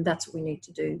 And that's what we need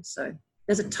to do. So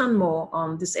there's a ton more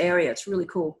on this area. It's really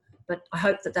cool, but I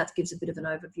hope that gives a bit of an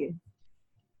overview.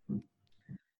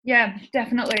 Yeah,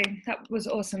 definitely. That was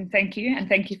awesome. Thank you. And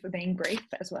thank you for being brief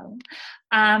as well.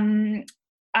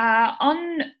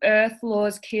 On Earth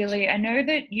Laws, Keely, I know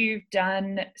that you've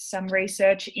done some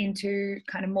research into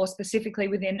kind of more specifically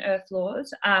within Earth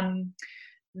Laws,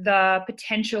 the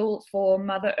potential for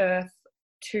Mother Earth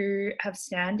to have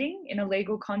standing in a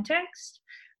legal context.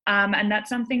 And that's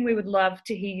something we would love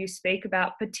to hear you speak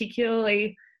about,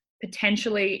 particularly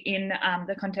potentially in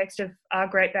the context of our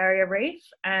Great Barrier Reef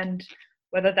and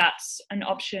whether that's an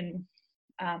option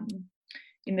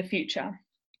in the future.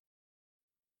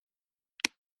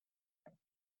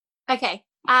 Okay,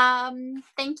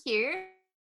 thank you.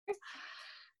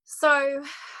 So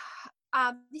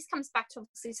this comes back to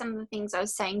obviously some of the things I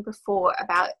was saying before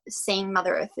about seeing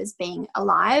Mother Earth as being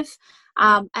alive.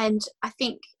 And I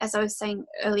think, as I was saying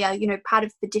earlier, you know, part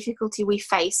of the difficulty we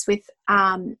face with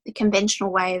the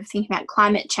conventional way of thinking about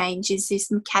climate change is this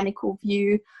mechanical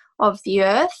view of the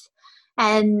Earth.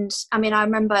 And I mean, I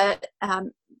remember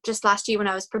just last year when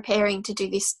I was preparing to do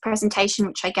this presentation,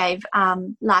 which I gave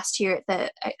last year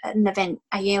at an event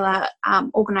Ayala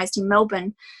organised in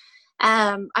Melbourne,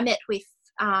 I met with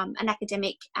an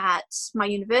academic at my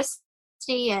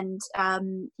university, and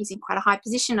he's in quite a high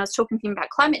position. I was talking to him about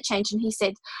climate change, and he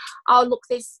said, "Oh, look,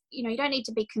 you don't need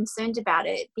to be concerned about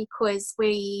it because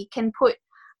we can put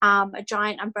a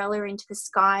giant umbrella into the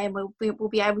sky, and we'll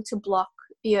be able to block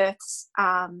the Earth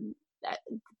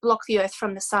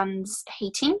from the sun's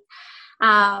heating,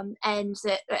 and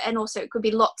also it could be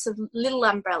lots of little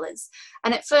umbrellas."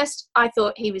 And at first I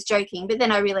thought he was joking, but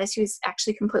then I realized he was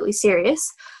actually completely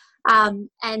serious.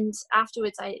 And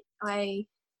afterwards I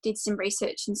did some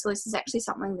research, and so this is actually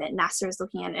something that NASA is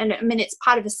looking at, and I mean it's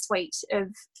part of a suite of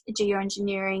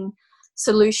geoengineering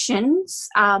solutions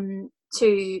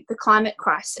to the climate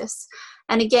crisis.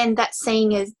 And again, that's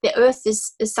seeing as the earth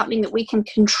is something that we can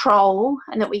control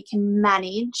and that we can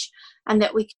manage and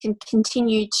that we can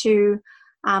continue to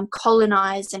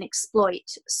colonize and exploit.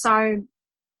 So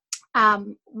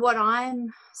what I'm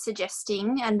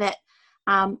suggesting, and that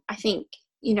I think,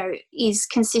 is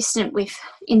consistent with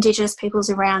Indigenous peoples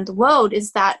around the world,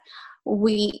 is that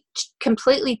we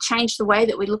completely change the way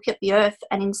that we look at the earth,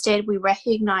 and instead we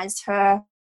recognize her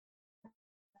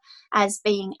as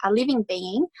being a living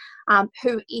being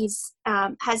who is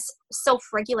has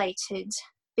self-regulated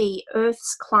the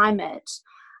earth's climate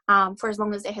for as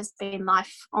long as there has been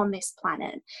life on this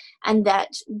planet, and that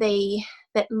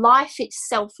life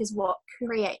itself is what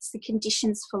creates the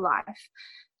conditions for life.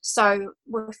 So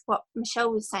with what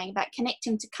Michelle was saying about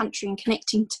connecting to country and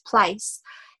connecting to place,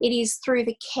 it is through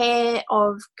the care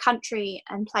of country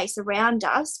and place around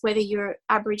us, whether you're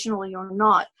Aboriginal or you're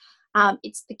not.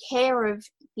 It's the care of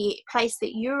the place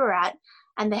that you're at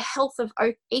and the health of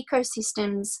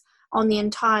ecosystems on the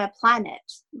entire planet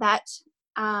that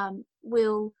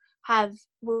will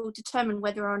determine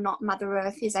whether or not Mother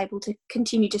Earth is able to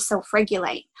continue to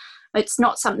self-regulate. It's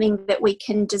not something that we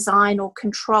can design or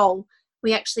control.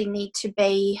 We actually need to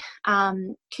be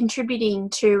contributing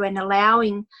to and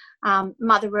allowing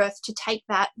Mother Earth to take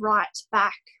that right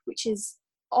back, which is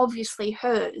obviously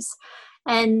hers.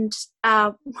 And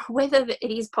whether it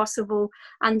is possible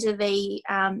under the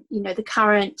the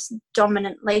current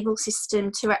dominant legal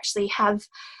system to actually have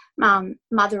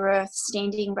Mother Earth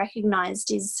standing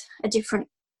recognised is a different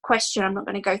question. I'm not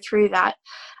going to go through that.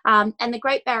 And the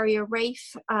Great Barrier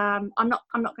Reef, I'm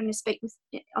not going to speak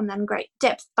on that in great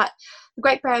depth, but the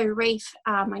Great Barrier Reef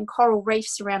and coral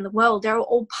reefs around the world, they're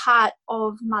all part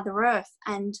of Mother Earth.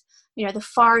 And the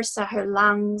forests are her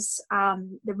lungs,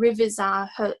 the rivers are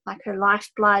her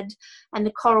lifeblood, and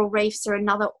the coral reefs are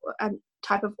another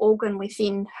type of organ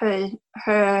within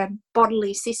her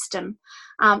bodily system.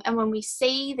 And when we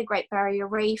see the Great Barrier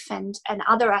Reef and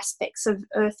other aspects of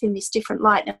Earth in this different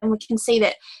light, and we can see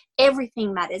that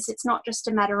everything matters. It's not just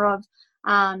a matter of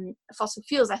fossil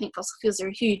fuels. I think fossil fuels are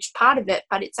a huge part of it,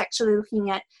 but it's actually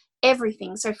looking at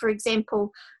everything. So, for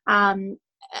example,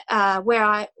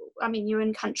 where I'm in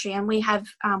Yuin country, and we have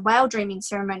whale dreaming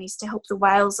ceremonies to help the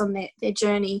whales on their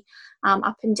journey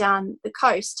up and down the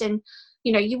coast. And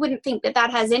you wouldn't think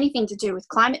that has anything to do with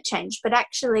climate change, but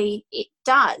actually it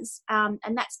does. And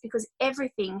that's because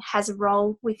everything has a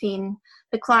role within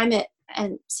the climate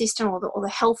and system or the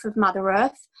health of Mother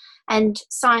Earth. And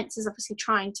science is obviously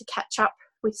trying to catch up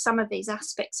with some of these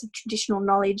aspects of traditional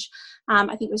knowledge.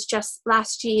 I think it was just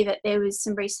last year that there was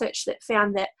some research that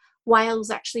found that whales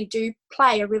actually do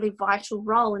play a really vital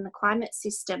role in the climate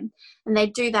system, and they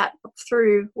do that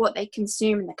through what they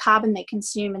consume and the carbon they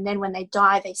consume, and then when they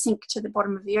die they sink to the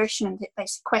bottom of the ocean and they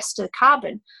sequester the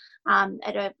carbon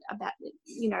at a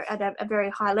very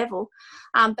high level,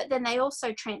 but then they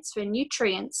also transfer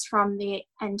nutrients from the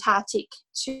Antarctic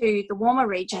to the warmer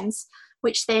regions,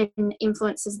 which then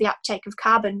influences the uptake of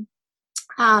carbon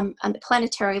and the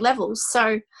planetary levels.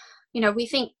 So we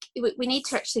think we need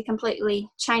to actually completely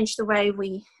change the way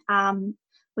we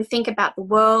think about the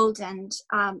world, and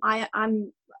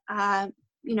I'm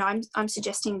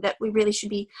suggesting that we really should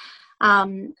be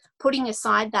putting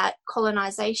aside that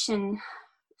colonization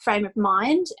frame of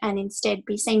mind and instead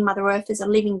be seeing Mother Earth as a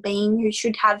living being who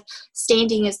should have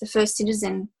standing as the first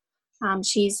citizen.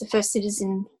 She is the first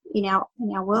citizen in our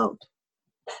world.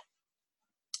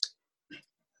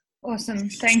 Awesome.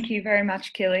 Thank you very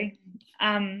much, Keely.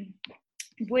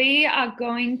 We are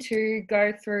going to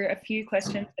go through a few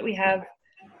questions that we have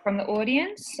from the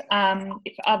audience.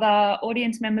 If other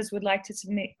audience members would like to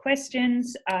submit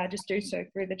questions, just do so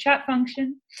through the chat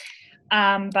function.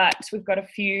 But we've got a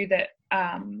few that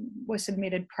were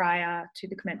submitted prior to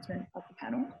the commencement of the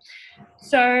panel.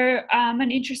 So an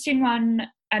interesting one,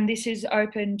 and this is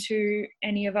open to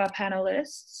any of our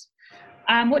panelists.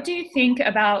 What do you think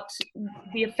about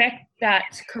the effect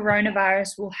that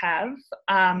coronavirus will have?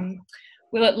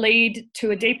 Will it lead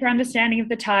to a deeper understanding of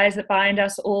the ties that bind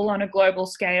us all on a global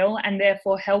scale and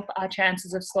therefore help our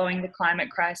chances of slowing the climate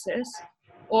crisis?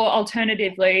 Or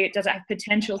alternatively, does it have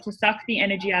potential to suck the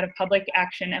energy out of public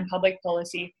action and public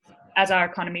policy as our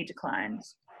economy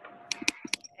declines?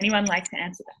 Anyone like to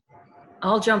answer that?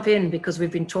 I'll jump in because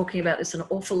we've been talking about this an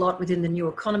awful lot within the New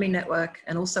Economy Network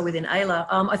and also within AILA.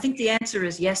 I think the answer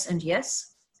is yes and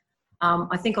yes.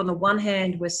 I think on the one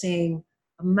hand, we're seeing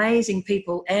amazing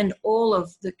people and all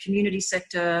of the community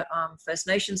sector, First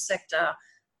Nations sector,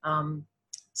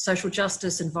 social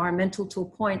justice, environmental to a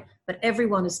point, but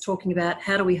everyone is talking about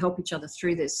how do we help each other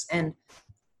through this. And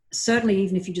certainly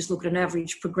even if you just look at an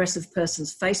average progressive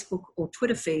person's Facebook or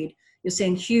Twitter feed, you're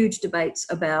seeing huge debates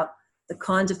about the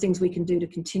kinds of things we can do to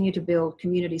continue to build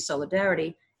community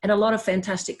solidarity, and a lot of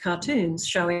fantastic cartoons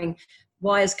showing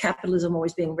why is capitalism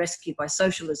always being rescued by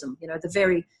socialism. You know, the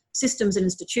very systems and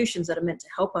institutions that are meant to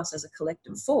help us as a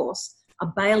collective force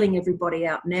are bailing everybody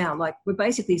out now. Like, we're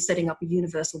basically setting up a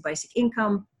universal basic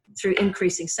income through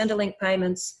increasing Centrelink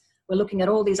payments. We're looking at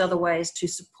all these other ways to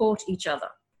support each other.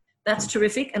 That's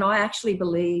terrific, and I actually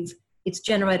believe it's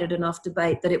generated enough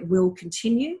debate that it will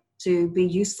continue to be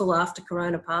useful after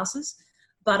Corona passes.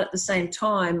 But at the same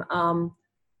time,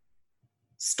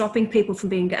 stopping people from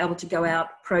being able to go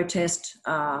out, protest,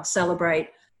 celebrate,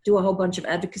 do a whole bunch of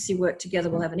advocacy work together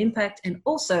will have an impact. And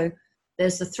also,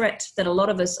 there's the threat that a lot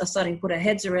of us are starting to put our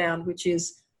heads around, which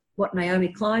is what Naomi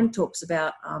Klein talks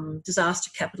about, disaster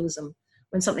capitalism.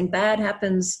 When something bad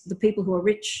happens, the people who are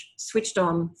rich, switched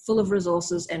on, full of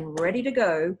resources and ready to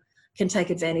go can take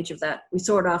advantage of that. We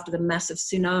saw it after the massive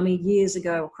tsunami years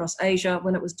ago across Asia.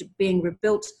 When it was being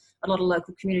rebuilt, a lot of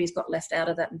local communities got left out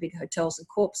of that and big hotels and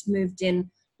corps moved in.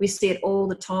 We see it all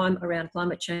the time around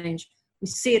climate change. We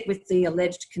see it with the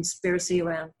alleged conspiracy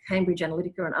around Cambridge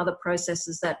Analytica and other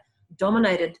processes that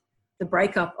dominated the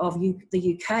breakup of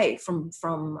the UK from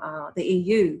the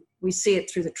EU. We see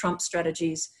it through the Trump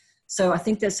strategies. So I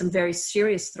think there's some very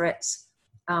serious threats,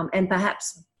 and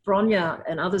perhaps Bronya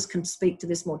and others can speak to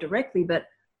this more directly, but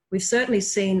we've certainly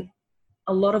seen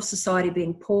a lot of society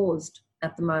being paused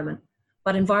at the moment.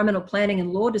 But environmental planning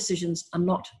and law decisions are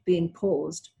not being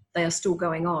paused. They are still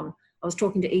going on. I was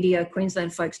talking to EDO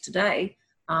Queensland folks today,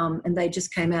 and they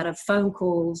just came out of phone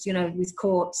calls, you know, with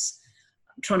courts,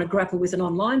 trying to grapple with an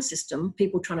online system,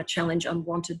 people trying to challenge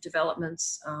unwanted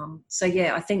developments. So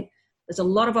yeah, I think there's a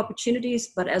lot of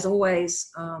opportunities, but as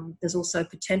always, there's also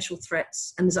potential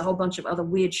threats, and there's a whole bunch of other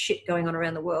weird shit going on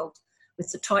around the world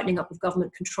with the tightening up of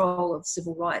government control of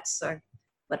civil rights. So,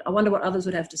 but I wonder what others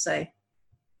would have to say.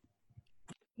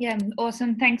 Yeah,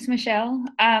 awesome. Thanks, Michelle.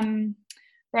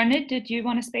 Bronya, did you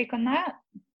want to speak on that?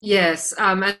 Yes,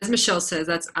 as Michelle says,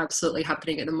 that's absolutely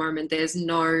happening at the moment. There's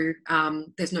no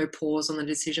pause on the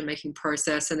decision-making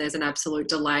process, and there's an absolute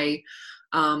delay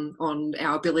on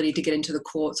our ability to get into the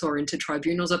courts or into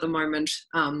tribunals at the moment.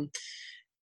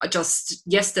 Just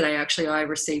yesterday, actually, I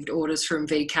received orders from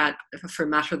VCAT for a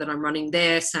matter that I'm running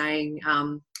there, saying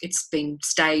it's been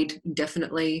stayed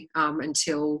indefinitely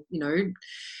until, you know,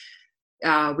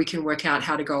 we can work out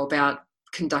how to go about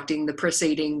conducting the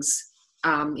proceedings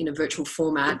in a virtual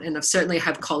format. And I've certainly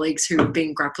have colleagues who have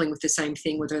been grappling with the same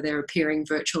thing, whether they're appearing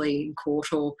virtually in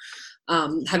court or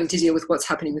having to deal with what's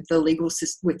happening with the legal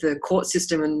with the court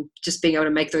system, and just being able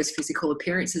to make those physical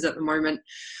appearances at the moment.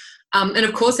 And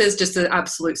of course, there's just an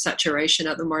absolute saturation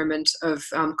at the moment of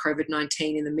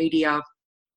COVID-19 in the media,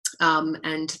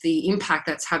 and the impact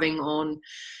that's having on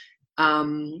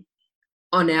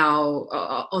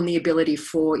the ability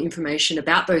for information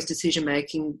about those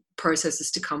decision-making processes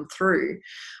to come through.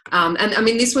 And I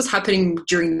mean, this was happening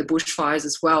during the bushfires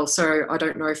as well. So I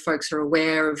don't know if folks are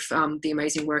aware of the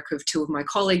amazing work of two of my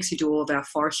colleagues who do all of our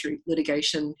forestry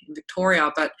litigation in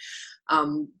Victoria. But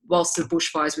whilst the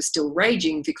bushfires were still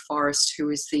raging, Vic Forest, who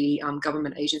is the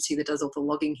government agency that does all the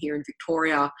logging here in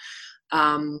Victoria,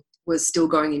 was still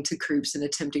going into coops and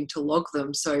attempting to log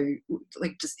them. So,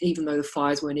 like, just even though the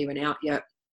fires weren't even out yet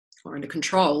or under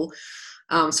control,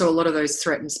 so a lot of those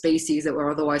threatened species that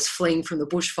were otherwise fleeing from the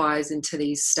bushfires into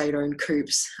these state-owned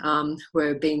coops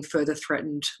were being further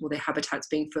threatened, or their habitats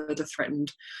being further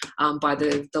threatened by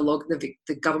the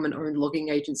government-owned logging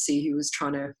agency who was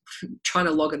trying to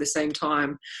log at the same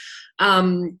time.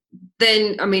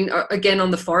 Then, I mean, again,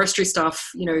 on the forestry stuff,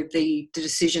 you know, the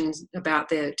decisions about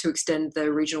to extend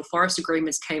the regional forest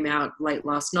agreements came out late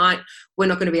last night. We're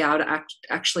not going to be able to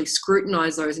actually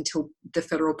scrutinise those until the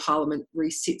federal parliament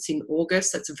resits in August.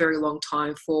 That's a very long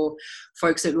time for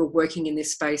folks that are working in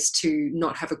this space to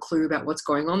not have a clue about what's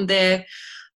going on there.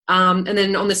 And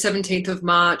then on the 17th of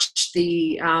March,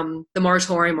 the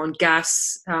moratorium on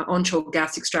gas, onshore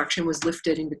gas extraction was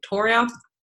lifted in Victoria.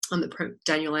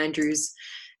 Daniel Andrews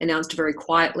announced very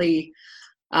quietly.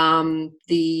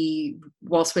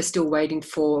 Whilst we're still waiting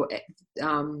for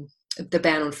the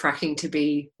ban on fracking to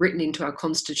be written into our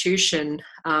constitution,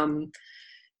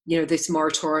 you know, this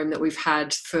moratorium that we've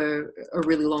had for a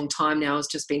really long time now has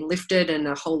just been lifted, and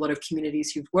a whole lot of communities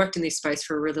who've worked in this space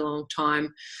for a really long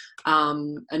time are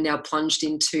now plunged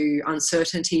into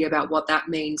uncertainty about what that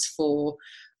means for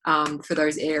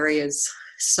those areas.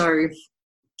 So,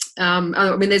 I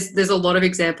mean, there's a lot of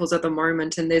examples at the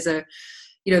moment, and there's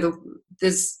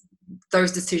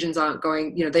those decisions aren't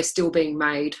going, you know, they're still being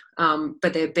made,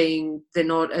 but they're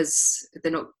not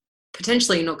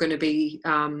potentially not going to be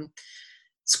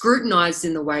scrutinised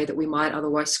in the way that we might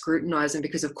otherwise scrutinise them,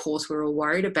 because of course we're all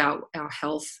worried about our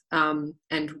health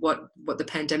and what the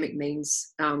pandemic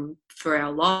means for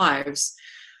our lives.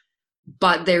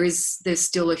 But there's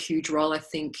still a huge role, I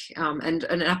think, and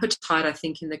an appetite, I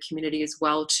think, in the community as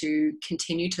well to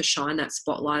continue to shine that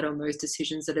spotlight on those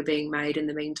decisions that are being made in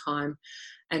the meantime,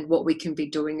 and what we can be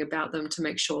doing about them to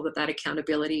make sure that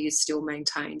accountability is still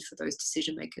maintained for those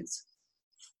decision makers.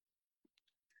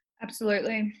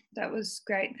 Absolutely. That was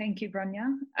great. Thank you,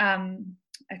 Bronya.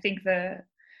 I think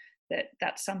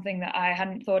that's something that I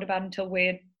hadn't thought about until we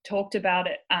had talked about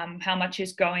it, how much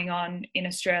is going on in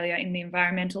Australia in the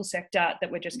environmental sector that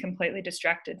we're just completely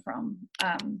distracted from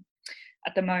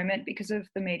at the moment because of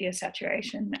the media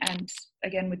saturation and,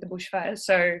 again, with the bushfires.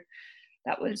 So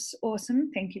that was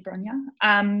awesome. Thank you,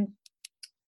 Bronya.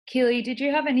 Keely, did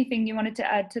you have anything you wanted to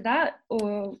add to that,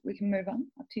 or we can move on?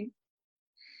 Up to you.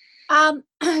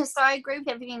 So I agree with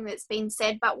everything that's been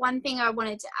said, but one thing I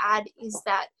wanted to add is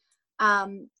that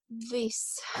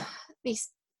this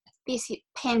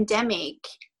pandemic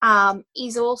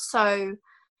is also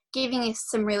giving us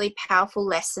some really powerful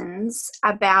lessons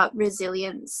about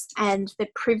resilience and the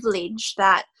privilege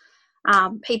that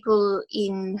people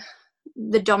in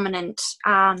the dominant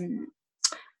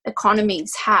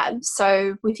economies have.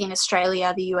 So within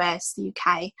Australia, the US, the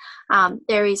UK,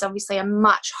 there is obviously a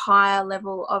much higher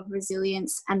level of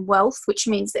resilience and wealth, which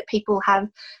means that people have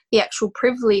the actual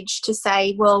privilege to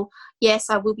say, well, yes,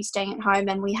 I will be staying at home,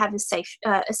 and we have a safe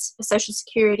a social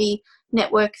security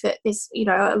network that there's, you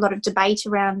know, a lot of debate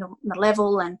around the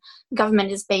level, and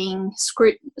government is being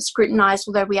scrutinised,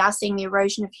 although we are seeing the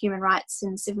erosion of human rights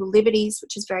and civil liberties,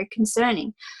 which is very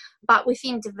concerning. But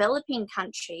within developing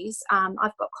countries,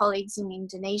 I've got colleagues in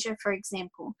Indonesia, for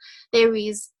example, there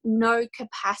is no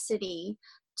capacity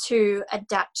to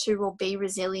adapt to or be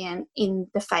resilient in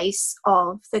the face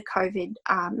of the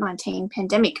COVID-19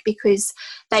 pandemic, because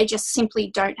they just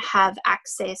simply don't have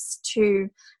access to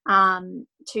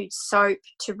soap,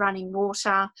 to running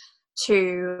water,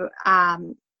 to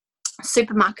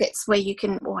supermarkets where you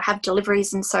can or have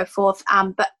deliveries and so forth,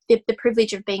 but the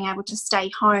privilege of being able to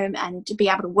stay home and to be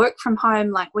able to work from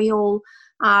home like we all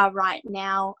are right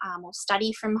now, or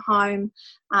study from home,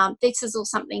 this is all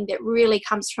something that really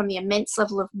comes from the immense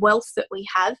level of wealth that we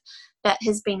have, that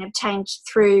has been obtained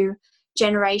through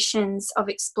generations of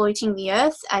exploiting the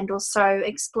earth, and also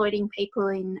exploiting people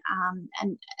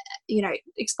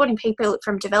exploiting people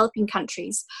from developing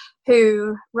countries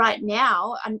who right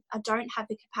now don't have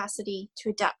the capacity to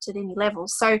adapt at any level.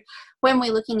 So when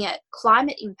we're looking at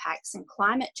climate impacts and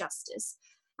climate justice,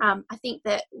 I think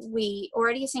that we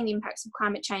already are seeing the impacts of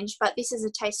climate change, but this is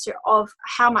a taster of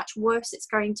how much worse it's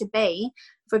going to be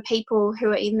for people who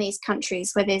are in these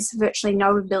countries where there's virtually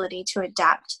no ability to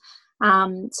adapt.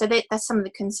 So that's some of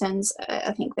the concerns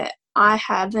I think that I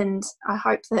have, and I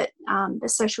hope that the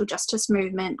social justice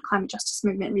movement, climate justice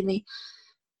movement, really,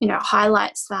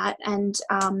 highlights that, and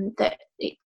that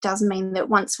it does mean that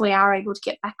once we are able to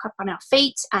get back up on our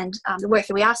feet, and the work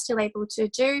that we are still able to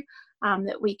do,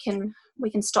 that we can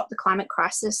stop the climate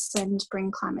crisis and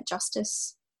bring climate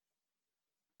justice.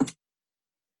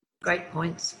 Great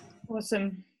points.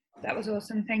 Awesome. That was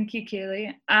awesome. Thank you,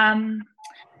 Keely.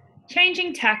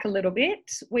 Changing tack a little bit,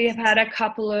 we have had a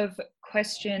couple of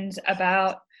questions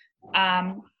about,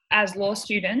 as law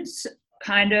students,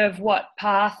 kind of what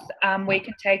path we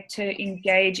can take to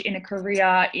engage in a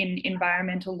career in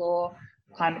environmental law,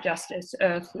 climate justice,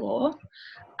 earth law.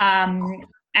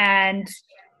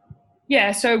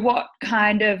 So what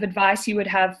kind of advice you would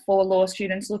have for law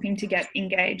students looking to get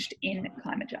engaged in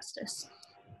climate justice?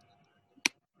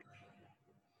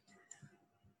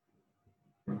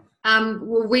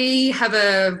 Well, we have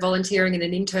a volunteering and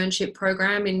an internship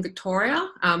program in Victoria,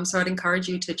 so I'd encourage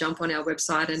you to jump on our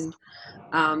website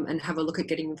and have a look at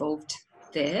getting involved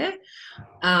there.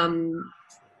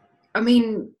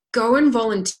 Go and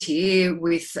volunteer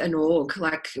with an org.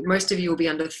 Like, most of you will be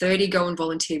under 30. Go and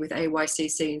volunteer with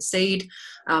AYCC and SEED.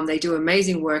 They do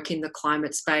amazing work in the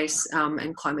climate space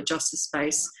and climate justice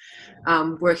space,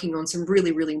 working on some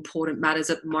really, really important matters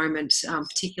at the moment,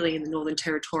 particularly in the Northern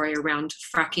Territory around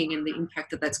fracking and the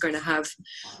impact that that's going to have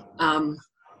on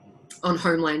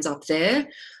homelands up there.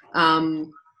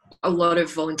 a lot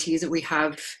of volunteers that we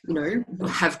have,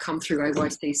 have come through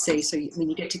AYCC. So when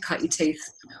you get to cut your teeth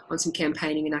on some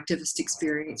campaigning and activist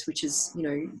experience, which is,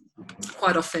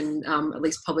 quite often, at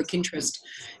least public interest,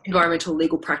 environmental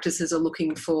legal practices are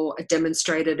looking for a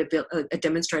demonstrated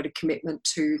commitment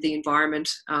to the environment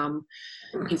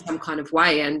in some kind of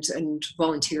way, and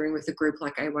volunteering with a group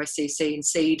like AYCC and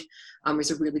SEED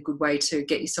is a really good way to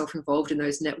get yourself involved in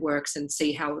those networks and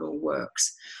see how it all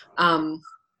works.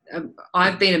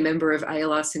 I've been a member of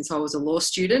AILA since I was a law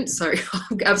student, so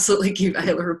I'll absolutely give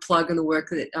AILA a plug in the work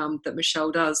that Michelle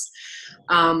does.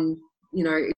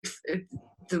 If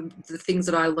the things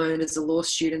that I learned as a law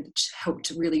student helped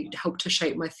to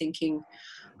shape my thinking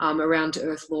around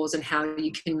earth laws and how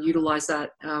you can utilise that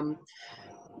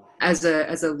as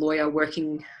a lawyer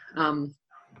working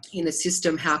in a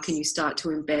system. How can you start to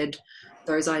embed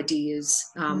those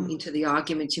ideas into the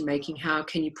arguments you're making? How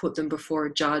can you put them before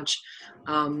a judge?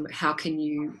 How can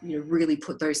you really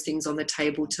put those things on the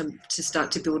table to start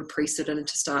to build a precedent and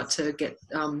to start to get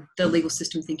the legal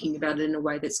system thinking about it in a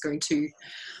way that's going to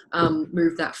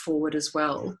move that forward as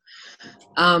well.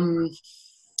 Maybe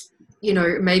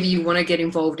you want to get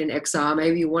involved in XR,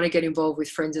 maybe you want to get involved with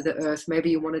Friends of the Earth, maybe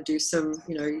you want to do some,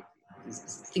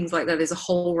 things like that. There's a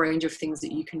whole range of things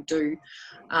that you can do.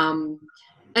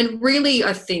 And really,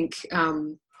 I think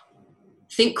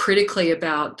critically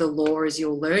about the law as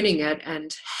you're learning it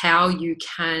and how you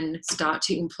can start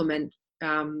to implement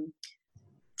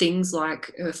things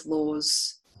like earth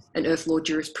laws and earth law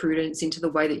jurisprudence into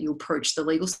the way that you approach the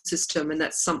legal system. And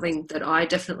that's something that I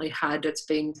definitely had.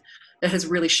 That has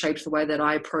really shaped the way that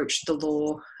I approach the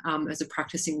law as a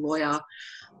practicing lawyer,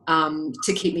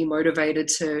 to keep me motivated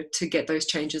to get those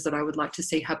changes that I would like to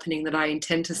see happening, that I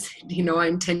intend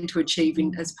to achieve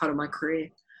as part of my career.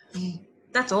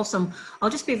 That's awesome. I'll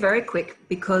just be very quick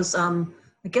because I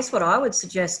guess what I would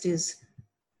suggest is,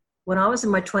 when I was in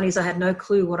my 20s, I had no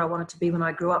clue what I wanted to be when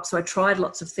I grew up. So I tried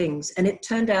lots of things, and it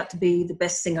turned out to be the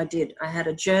best thing I did. I had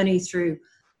a journey through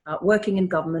working in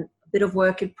government, a bit of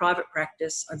work in private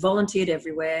practice. I volunteered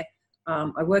everywhere.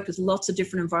 I worked with lots of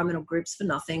different environmental groups for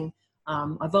nothing.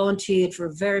 I volunteered for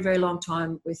a very, very long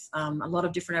time with a lot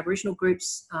of different Aboriginal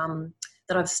groups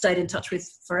that I've stayed in touch with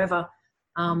forever.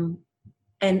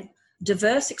 And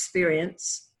diverse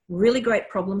experience, really great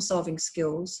problem-solving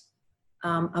skills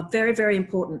are very, very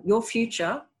important. Your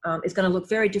future is going to look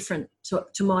very different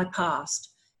to my past.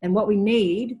 And what we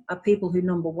need are people who,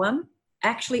 number one,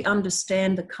 actually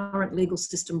understand the current legal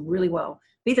system really well.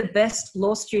 Be the best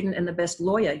law student and the best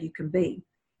lawyer you can be.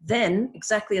 Then,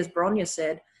 exactly as Bronya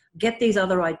said, get these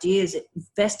other ideas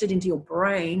invested into your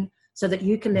brain so that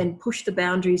you can then push the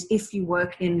boundaries if you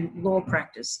work in law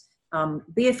practice.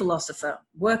 Be a philosopher,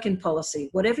 work in policy,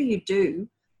 whatever you do,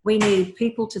 we need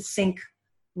people to think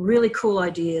really cool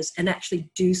ideas and actually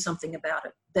do something about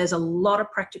it. There's a lot of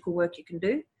practical work you can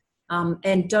do,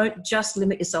 and don't just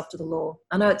limit yourself to the law.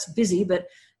 I know it's busy, but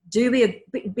do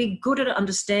be good at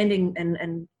understanding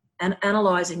and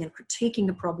analysing and critiquing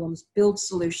the problems, build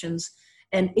solutions,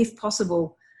 and if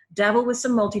possible, dabble with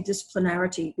some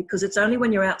multidisciplinarity, because it's only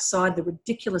when you're outside the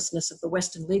ridiculousness of the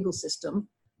Western legal system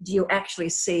do you actually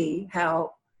see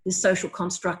how this social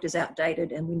construct is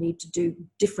outdated and we need to do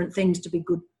different things to be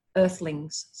good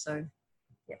earthlings. So,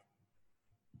 yeah.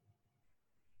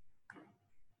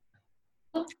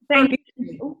 Thank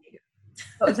you.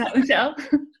 What was that, Michelle?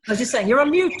 I was just saying, you're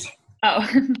on mute. Oh,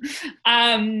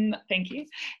 thank you.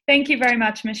 Thank you very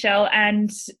much, Michelle.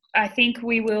 And I think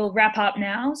we will wrap up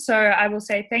now. So I will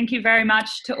say thank you very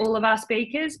much to all of our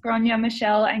speakers, Bronya,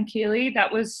 Michelle and Keely.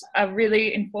 That was a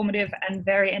really informative and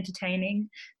very entertaining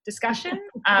discussion.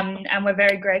 And we're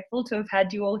very grateful to have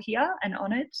had you all here and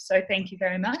honoured. So thank you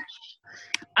very much.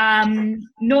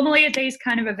 Normally at these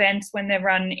kind of events, when they're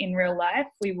run in real life,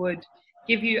 we would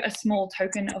give you a small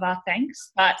token of our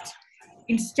thanks, but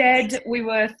instead, we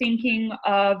were thinking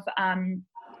of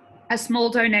a small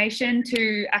donation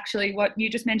to actually what you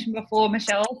just mentioned before,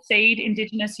 Michelle, SEED,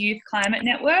 Indigenous Youth Climate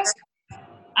Network.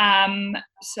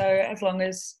 So as long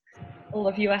as all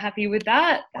of you are happy with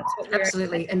that, that's what we're...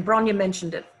 Absolutely, and Bronya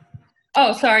mentioned it.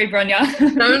 Oh, sorry,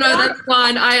 Bronya. No, that's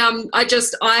fine.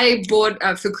 I bought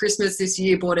for Christmas this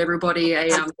year, bought everybody a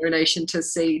donation to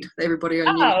SEED. Everybody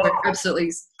on you,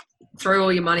 absolutely throw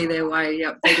all your money their way.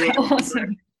 Yep, they do it.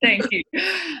 Awesome. Thank you.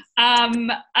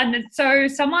 And so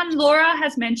Laura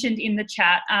has mentioned in the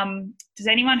chat, does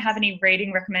anyone have any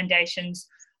reading recommendations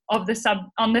on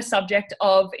the subject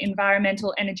of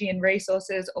environmental, energy and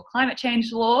resources or climate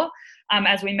change law,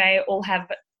 as we may all have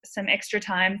some extra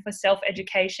time for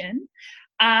self-education?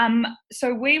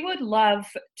 So we would love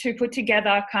to put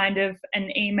together kind of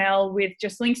an email with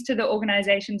just links to the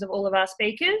organisations of all of our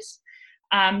speakers,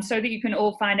 so that you can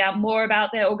all find out more about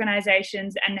their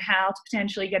organisations and how to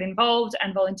potentially get involved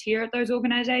and volunteer at those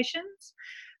organisations.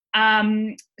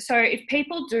 So if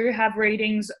people do have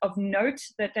readings of note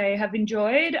that they have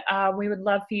enjoyed, we would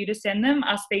love for you to send them,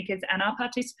 our speakers and our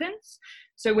participants,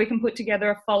 so we can put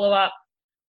together a follow-up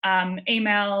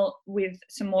email with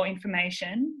some more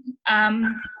information.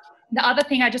 The other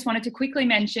thing I just wanted to quickly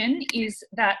mention is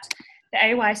that the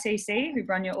AYCC, who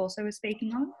Bronya also is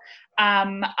speaking on,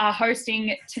 are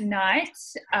hosting tonight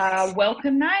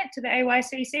welcome night to the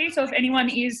AYCC. So if anyone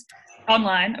is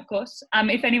online, of course,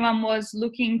 if anyone was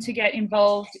looking to get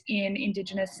involved in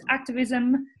Indigenous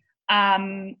activism,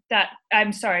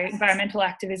 environmental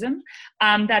activism,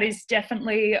 that is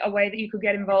definitely a way that you could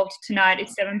get involved tonight.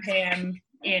 It's 7 p.m.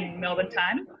 in Melbourne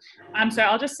time. So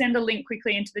I'll just send a link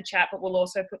quickly into the chat, but we'll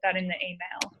also put that in the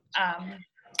email.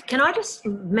 Can I just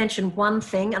mention one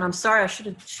thing? And I'm sorry, I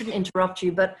shouldn't interrupt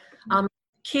you, but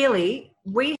Keely,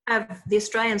 we have the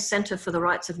Australian Centre for the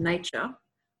Rights of Nature.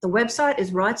 The website is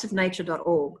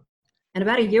rightsofnature.org. And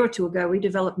about a year or two ago, we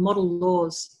developed model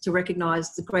laws to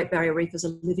recognise the Great Barrier Reef as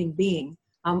a living being.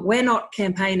 We're not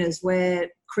campaigners, we're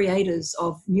creators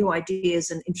of new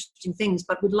ideas and interesting things,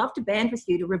 but we'd love to band with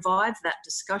you to revive that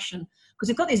discussion, because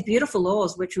we've got these beautiful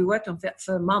laws which we worked on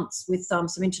for months with some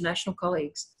international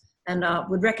colleagues, and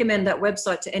would recommend that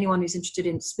website to anyone who's interested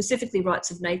in specifically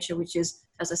rights of nature, which is,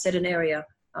 as I said, an area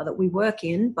that we work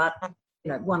in, but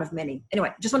one of many.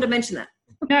 Anyway, just wanted to mention that.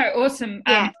 No, awesome.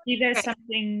 If there's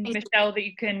something, Michelle, that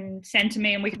you can send to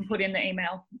me and we can put in the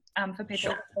email for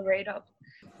people to read up.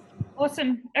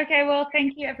 Awesome. Okay, well,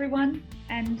 thank you, everyone.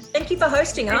 And thank you for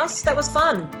hosting us. That was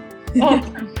fun.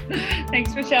 Awesome.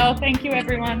 Thanks, Michelle. Thank you,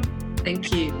 everyone.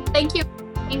 Thank you. Thank you.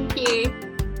 Thank you.